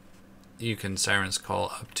can Siren's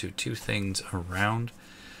Call up to 2 things a round,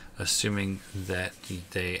 assuming that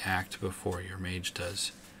they act before your mage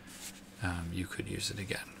does. You could use it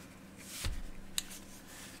again.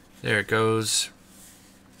 There it goes.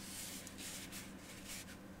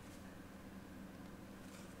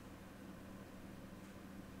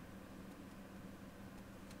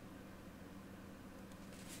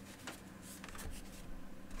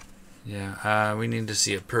 Yeah, we need to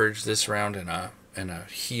see a purge this round and a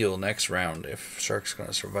heal next round if Shark's going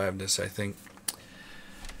to survive this, I think.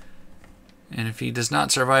 And if he does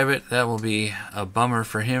not survive it, that will be a bummer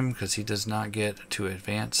for him, because he does not get to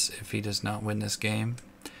advance if he does not win this game.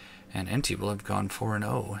 And Enti will have gone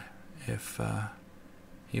 4-0 if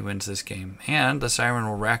he wins this game. And the Siren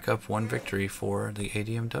will rack up 1 victory for the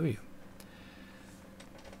ADMW.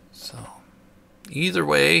 So, either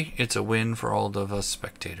way, it's a win for all of us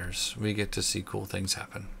spectators. We get to see cool things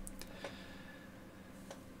happen.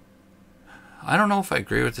 I don't know if I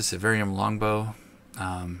agree with this Iverium Longbow.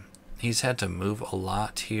 He's had to move a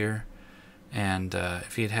lot here, and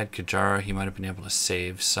if he had had Kajara, he might have been able to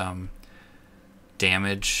save some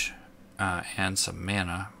damage and some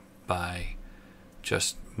mana by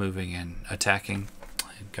just moving and attacking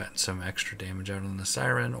and got some extra damage out on the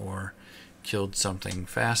Siren or killed something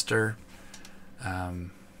faster.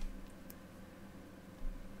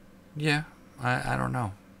 Yeah, I don't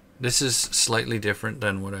know. This is slightly different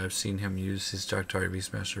than what I've seen him use his Johktari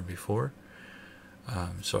Beastmaster before.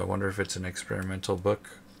 So I wonder if it's an experimental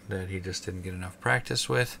book that he just didn't get enough practice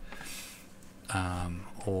with,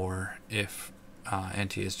 or if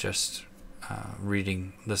Enti is just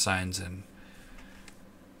reading the signs and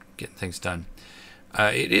getting things done.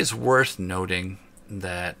 It is worth noting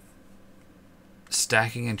that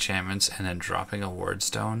stacking enchantments and then dropping a ward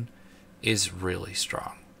stone is really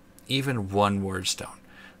strong. Even one ward stone,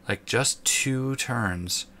 like just 2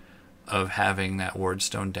 turns of having that ward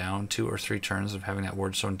stone down, 2 or 3 turns of having that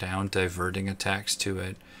ward stone down, diverting attacks to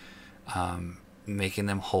it, making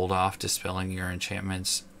them hold off, dispelling your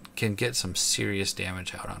enchantments, can get some serious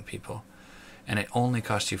damage out on people. And it only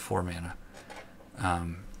costs you 4 mana.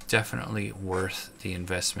 Definitely worth the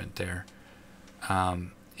investment there.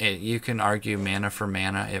 You can argue mana for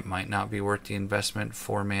mana. It might not be worth the investment.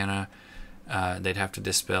 4 mana. They'd have to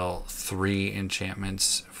dispel 3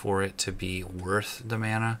 enchantments for it to be worth the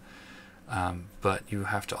mana. But you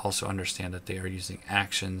have to also understand that they are using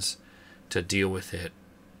actions to deal with it,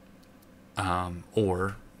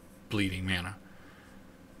 or bleeding mana.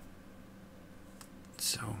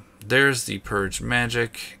 So there's the Purge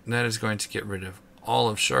Magic. That is going to get rid of all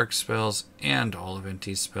of Shark's spells and all of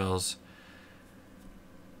Enti's spells.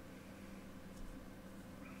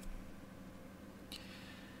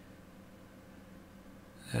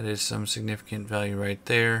 That is some significant value right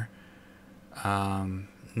there.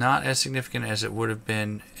 Not as significant as it would have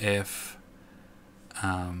been if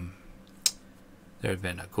there had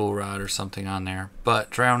been a Ghoul Rod or something on there.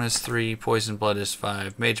 But Drown is 3, Poison Blood is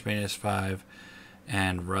 5, Mage Bane is 5,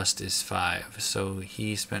 and Rust is 5. So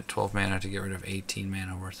he spent 12 mana to get rid of 18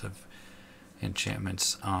 mana worth of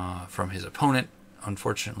enchantments from his opponent.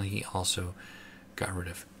 Unfortunately, he also got rid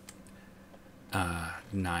of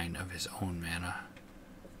 9 of his own mana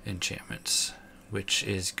enchantments, which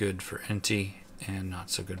is good for Enti and not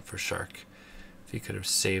so good for Shark. If he could have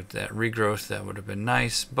saved that regrowth, that would have been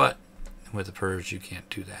nice, but with a Purge you can't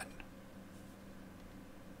do that.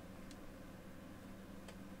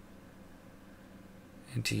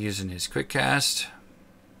 Enti using his quick cast,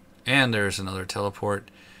 and there's another teleport,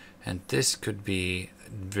 and this could be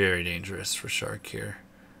very dangerous for Shark here.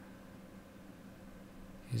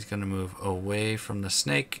 He's going to move away from the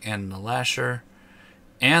Snake and the Lasher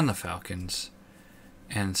and the Falcons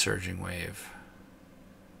and Surging Wave.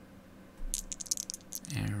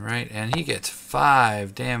 Alright, and he gets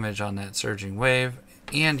 5 damage on that Surging Wave,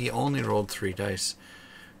 and he only rolled 3 dice.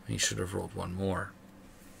 He should have rolled 1 more.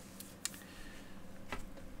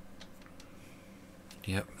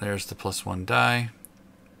 Yep, there's the +1 die.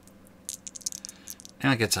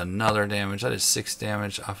 And it gets another damage. That is 6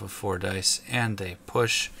 damage off of 4 dice, and they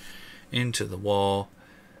push into the wall.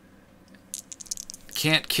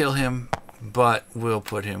 Can't kill him, but will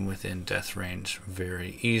put him within death range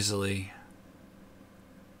very easily.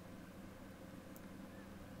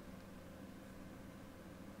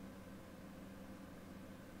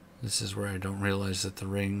 This is where I don't realize that the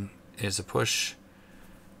ring is a push,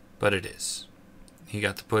 but it is. He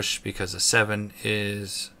got the push because a 7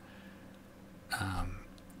 is,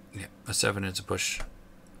 yeah, a 7 is a push,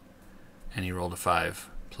 and he rolled a 5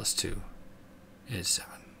 plus 2 is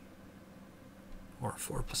 7, or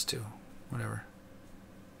 4 plus 2, whatever.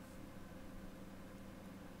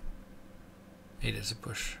 8 is a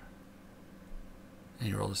push, and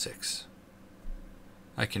he rolled a 6.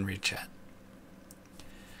 I can read chat.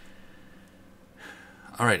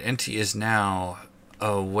 Alright, Enti is now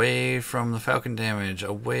away from the Falcon damage,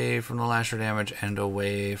 away from the Lasher damage, and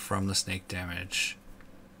away from the Snake damage.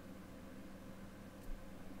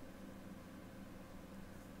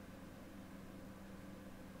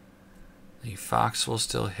 The Fox will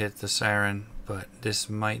still hit the Siren, but this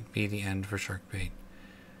might be the end for Sharkbait.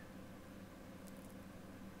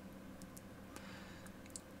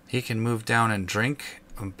 He can move down and drink,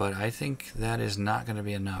 but I think that is not going to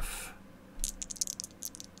be enough.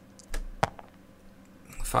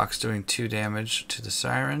 Fox doing 2 damage to the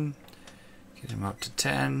Siren. Get him up to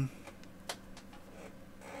 10.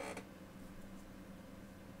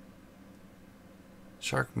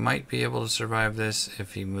 Shark might be able to survive this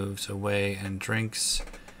if he moves away and drinks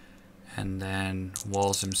and then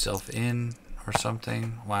walls himself in or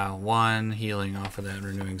something. Wow, 1 healing off of that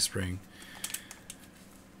Renewing Spring.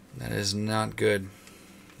 That is not good.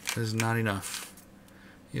 That is not enough.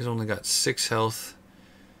 He's only got 6 health,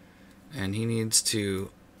 and he needs to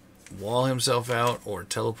wall himself out or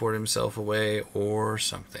teleport himself away or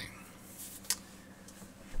something.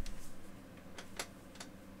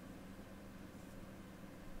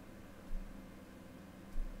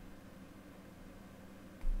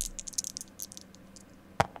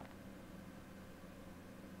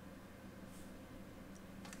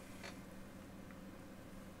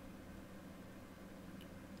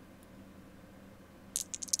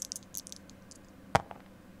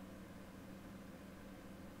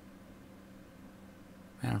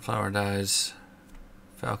 Flower dies.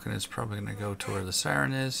 Falcon is probably going to go to where the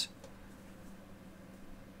Siren is.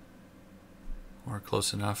 Or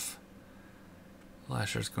close enough.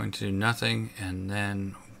 Lasher's going to do nothing, and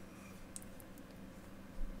then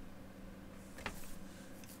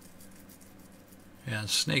yeah,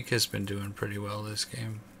 Snake has been doing pretty well this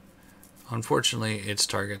game. Unfortunately, its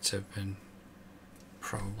targets have been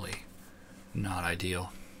probably not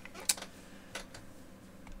ideal.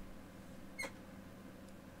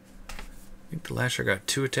 I think the Lasher got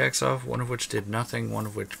 2 attacks off, one of which did nothing, one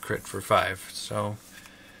of which crit for 5. So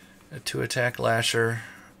a 2-attack Lasher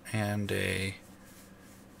and a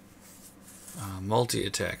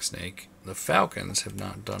multi-attack Snake. The Falcons have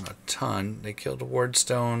not done a ton. They killed a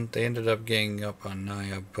Wardstone. They ended up ganging up on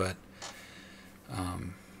Naya, but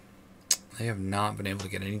they have not been able to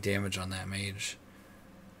get any damage on that mage.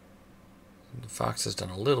 The Fox has done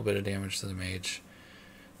a little bit of damage to the mage,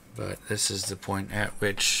 but this is the point at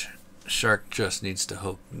which Shark just needs to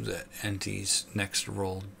hope that Enti's next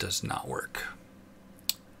roll does not work.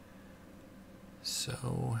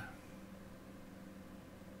 So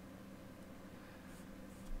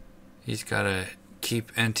he's got to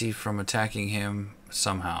keep Enti from attacking him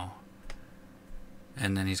somehow,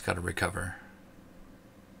 and then he's got to recover.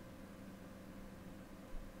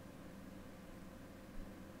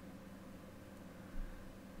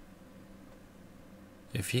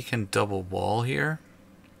 If he can double wall here,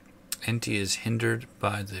 Enti is hindered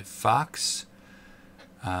by the Fox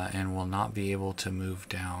and will not be able to move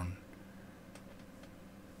down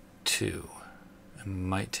 2. It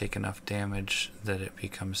might take enough damage that it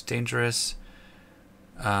becomes dangerous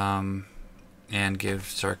and give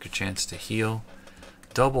Shark a chance to heal.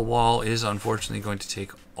 Double wall is unfortunately going to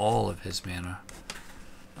take all of his mana.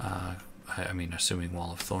 I mean, assuming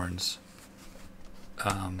Wall of Thorns.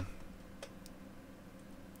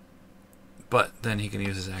 But then he can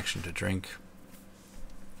use his action to drink.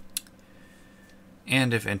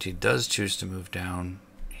 And if Enti does choose to move down,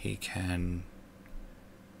 he can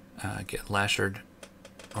get lashered.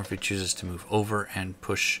 Or if he chooses to move over and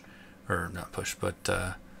push, or not push,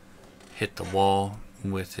 but hit the wall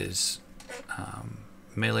with his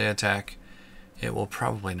melee attack, it will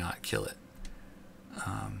probably not kill it.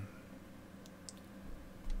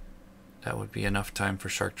 That would be enough time for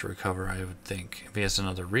Shark to recover, I would think. If he has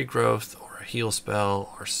another regrowth or a heal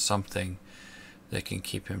spell or something that can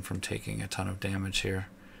keep him from taking a ton of damage here.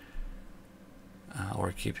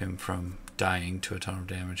 Or keep him from dying to a ton of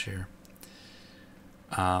damage here.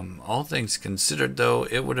 All things considered, though,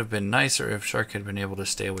 it would have been nicer if Shark had been able to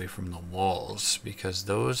stay away from the walls, because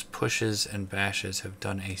those pushes and bashes have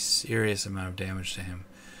done a serious amount of damage to him.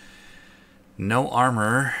 No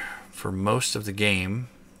armor for most of the game.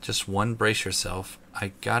 Just one brace yourself.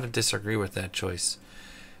 I gotta disagree with that choice.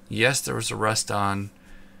 Yes, there was a rust on,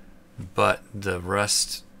 but the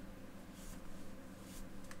rust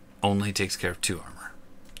only takes care of 2 armor.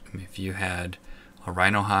 I mean, if you had a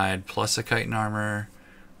rhino hide plus a chitin armor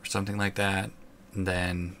or something like that,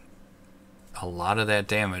 then a lot of that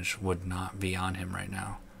damage would not be on him right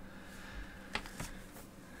now.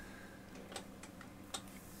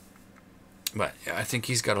 But yeah, I think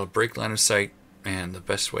he's got a break line of sight. And the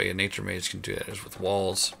best way a nature mage can do that is with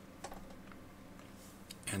walls.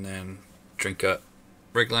 And then drink up.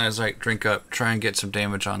 Break line of sight, drink up. Try and get some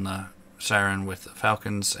damage on the Siren with the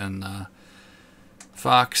Falcons and the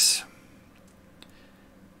Fox.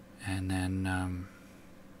 And then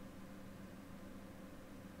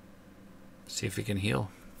see if he can heal.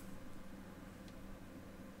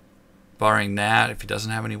 Barring that, if he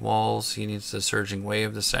doesn't have any walls, he needs the Surging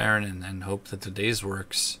Wave, the Siren, and then hope that the daze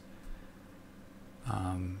works.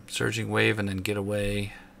 Surging Wave and then get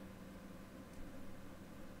away.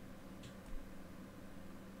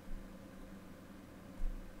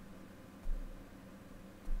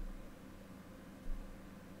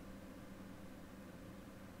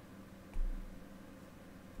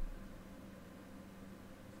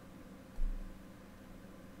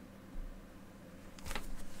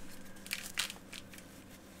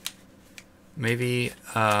 Maybe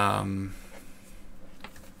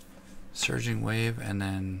Surging Wave and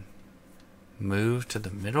then move to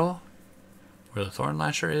the middle where the Thorn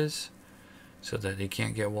Lasher is, so that he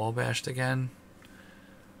can't get wall bashed again.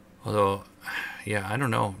 Although, yeah, I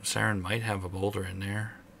don't know. Siren might have a boulder in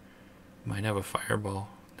there. Might have a fireball.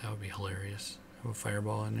 That would be hilarious. Have a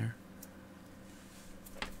fireball in there.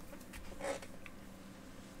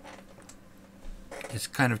 It's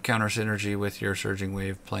kind of counter synergy with your Surging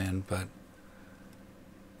Wave plan, but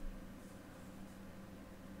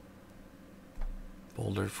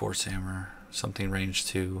boulder, Force Hammer, something range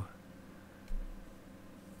 2.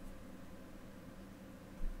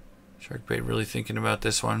 Sharkbait really thinking about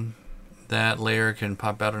this one. That layer can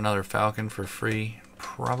pop out another Falcon for free.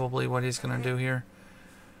 Probably what he's going to do here.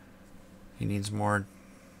 He needs more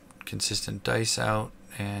consistent dice out,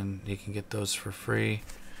 and he can get those for free.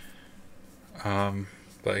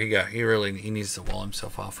 But he needs to wall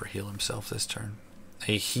himself off or heal himself this turn.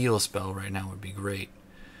 A heal spell right now would be great.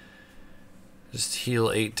 Just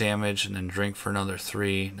heal 8 damage and then drink for another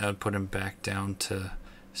 3. That would put him back down to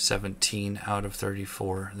 17 out of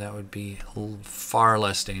 34. That would be far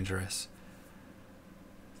less dangerous.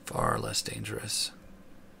 Far less dangerous.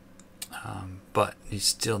 But he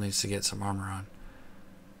still needs to get some armor on.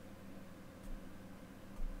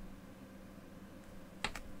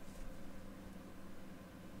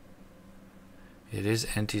 It is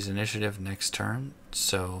Enti's initiative next turn,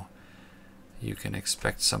 so you can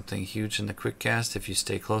expect something huge in the quick cast if you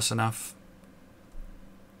stay close enough.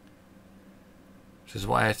 Which is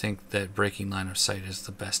why I think that breaking line of sight is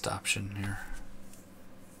the best option here.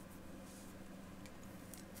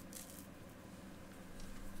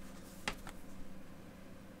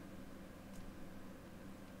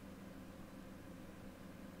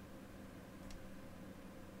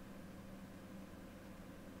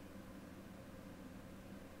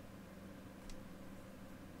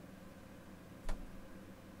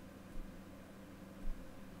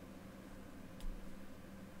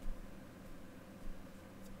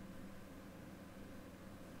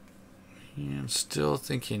 I'm still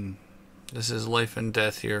thinking this is life and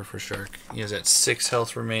death here for Shark. He has at 6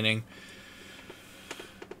 health remaining.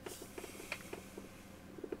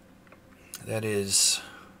 That is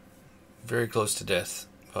very close to death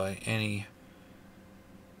by any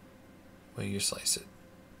way you slice it.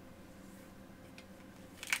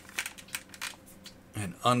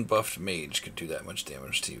 An unbuffed mage could do that much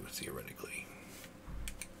damage to you, theoretically.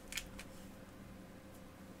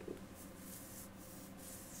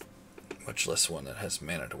 Much less one that has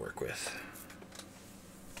mana to work with.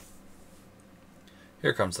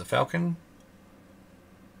 Here comes the Falcon.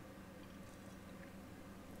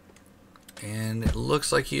 And it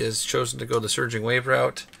looks like he has chosen to go the Surging Wave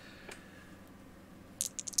route.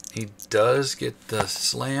 He does get the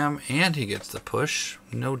slam and he gets the push.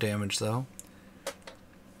 No damage though.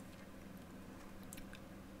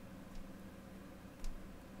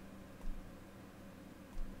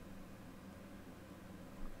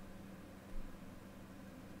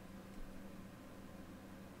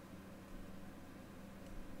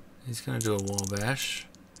 He's going to do a wall bash.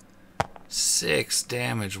 6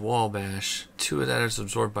 damage wall bash. 2 of that is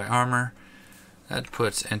absorbed by armor. That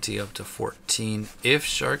puts Enti up to 14. If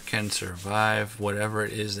Shark can survive whatever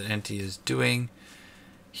it is that Enti is doing,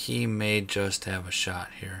 he may just have a shot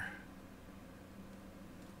here.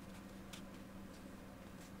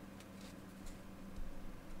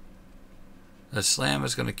 The slam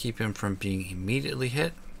is going to keep him from being immediately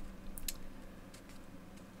hit.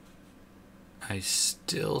 I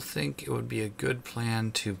still think it would be a good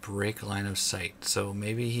plan to break line of sight. So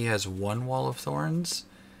maybe he has 1 wall of thorns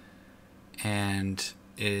and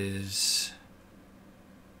is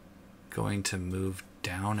going to move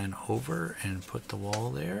down and over and put the wall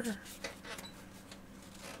there.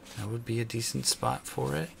 That would be a decent spot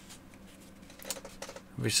for it.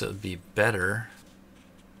 Obviously it would be better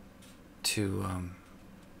to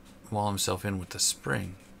wall himself in with the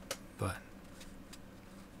spring, but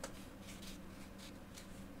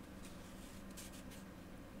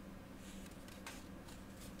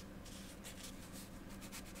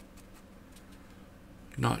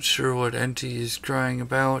not sure what Enti is crying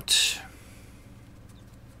about.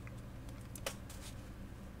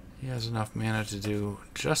 He has enough mana to do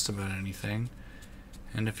just about anything.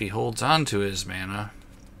 And if he holds on to his mana,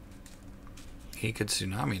 he could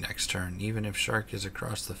Tsunami next turn, even if Shark is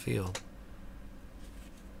across the field.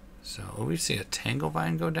 So we see a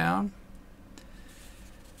Tanglevine go down.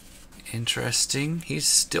 Interesting. He's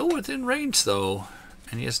still within range though,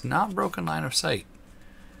 and he has not broken line of sight.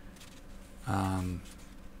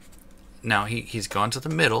 Now he's gone to the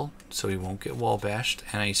middle, so he won't get wall bashed,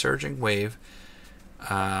 and a Surging Wave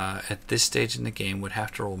at this stage in the game would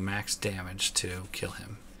have to roll max damage to kill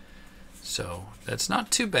him. So that's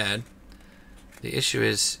not too bad. The issue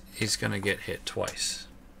is he's going to get hit twice.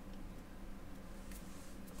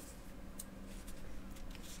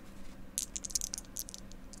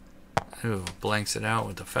 Ooh, blanks it out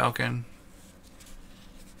with the Falcon.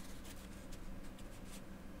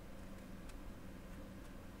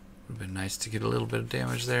 Would have been nice to get a little bit of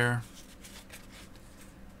damage there.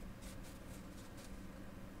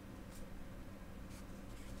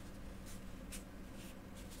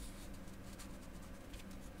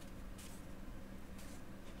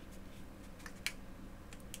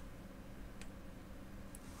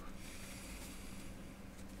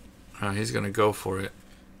 He's going to go for it.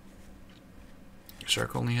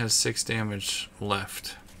 Shark only has 6 damage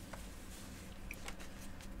left.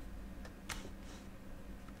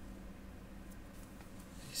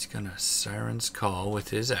 He's going to Siren's Call with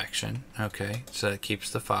his action. Okay, so that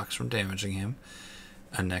keeps the fox from damaging him.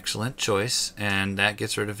 An excellent choice. And that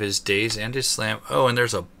gets rid of his daze and his slam. Oh, and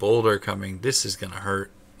there's a boulder coming. This is going to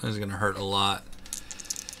hurt. This is going to hurt a lot.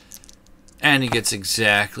 And he gets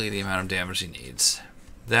exactly the amount of damage he needs.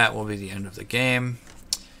 That will be the end of the game.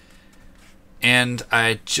 And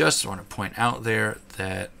I just want to point out there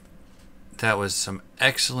that that was some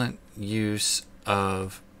excellent use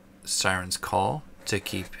of Siren's Call to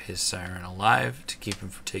keep his Siren alive, to keep him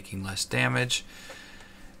from taking less damage.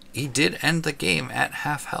 He did end the game at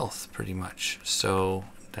half health, pretty much. So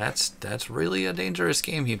that's really a dangerous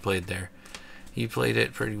game he played there. He played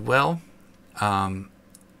it pretty well.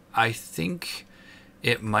 I think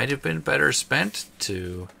it might have been better spent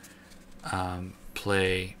to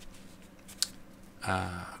play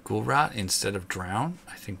Ghoul Rot instead of Drown.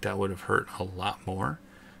 I think that would have hurt a lot more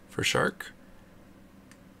for Shark.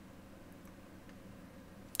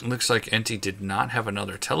 It looks like Enti did not have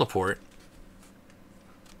another teleport.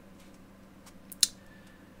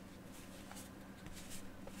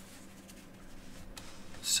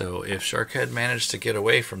 So if Shark had managed to get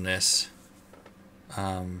away from this,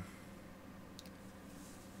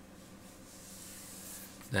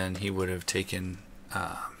 then he would have taken,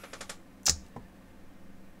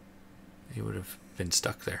 he would have been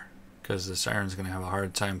stuck there, because the Siren's going to have a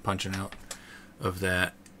hard time punching out of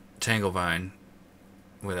that Tanglevine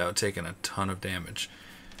without taking a ton of damage.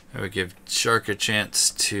 I would give Shark a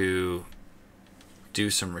chance to do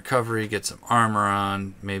some recovery, get some armor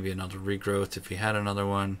on, maybe another regrowth if he had another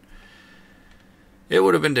one. It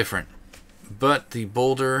would have been different. But the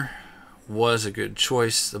boulder was a good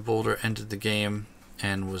choice. The boulder ended the game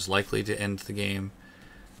and was likely to end the game,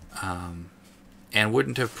 and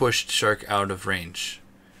wouldn't have pushed Shark out of range.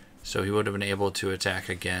 So he would have been able to attack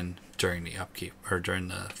again during the upkeep, or during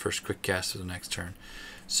the first quick cast of the next turn.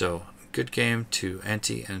 So good game to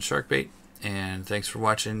Enti and Sharkbait, and thanks for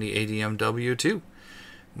watching the ADMW2.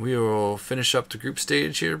 We will finish up the group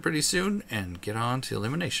stage here pretty soon and get on to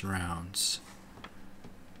elimination rounds.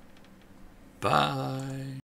 Bye.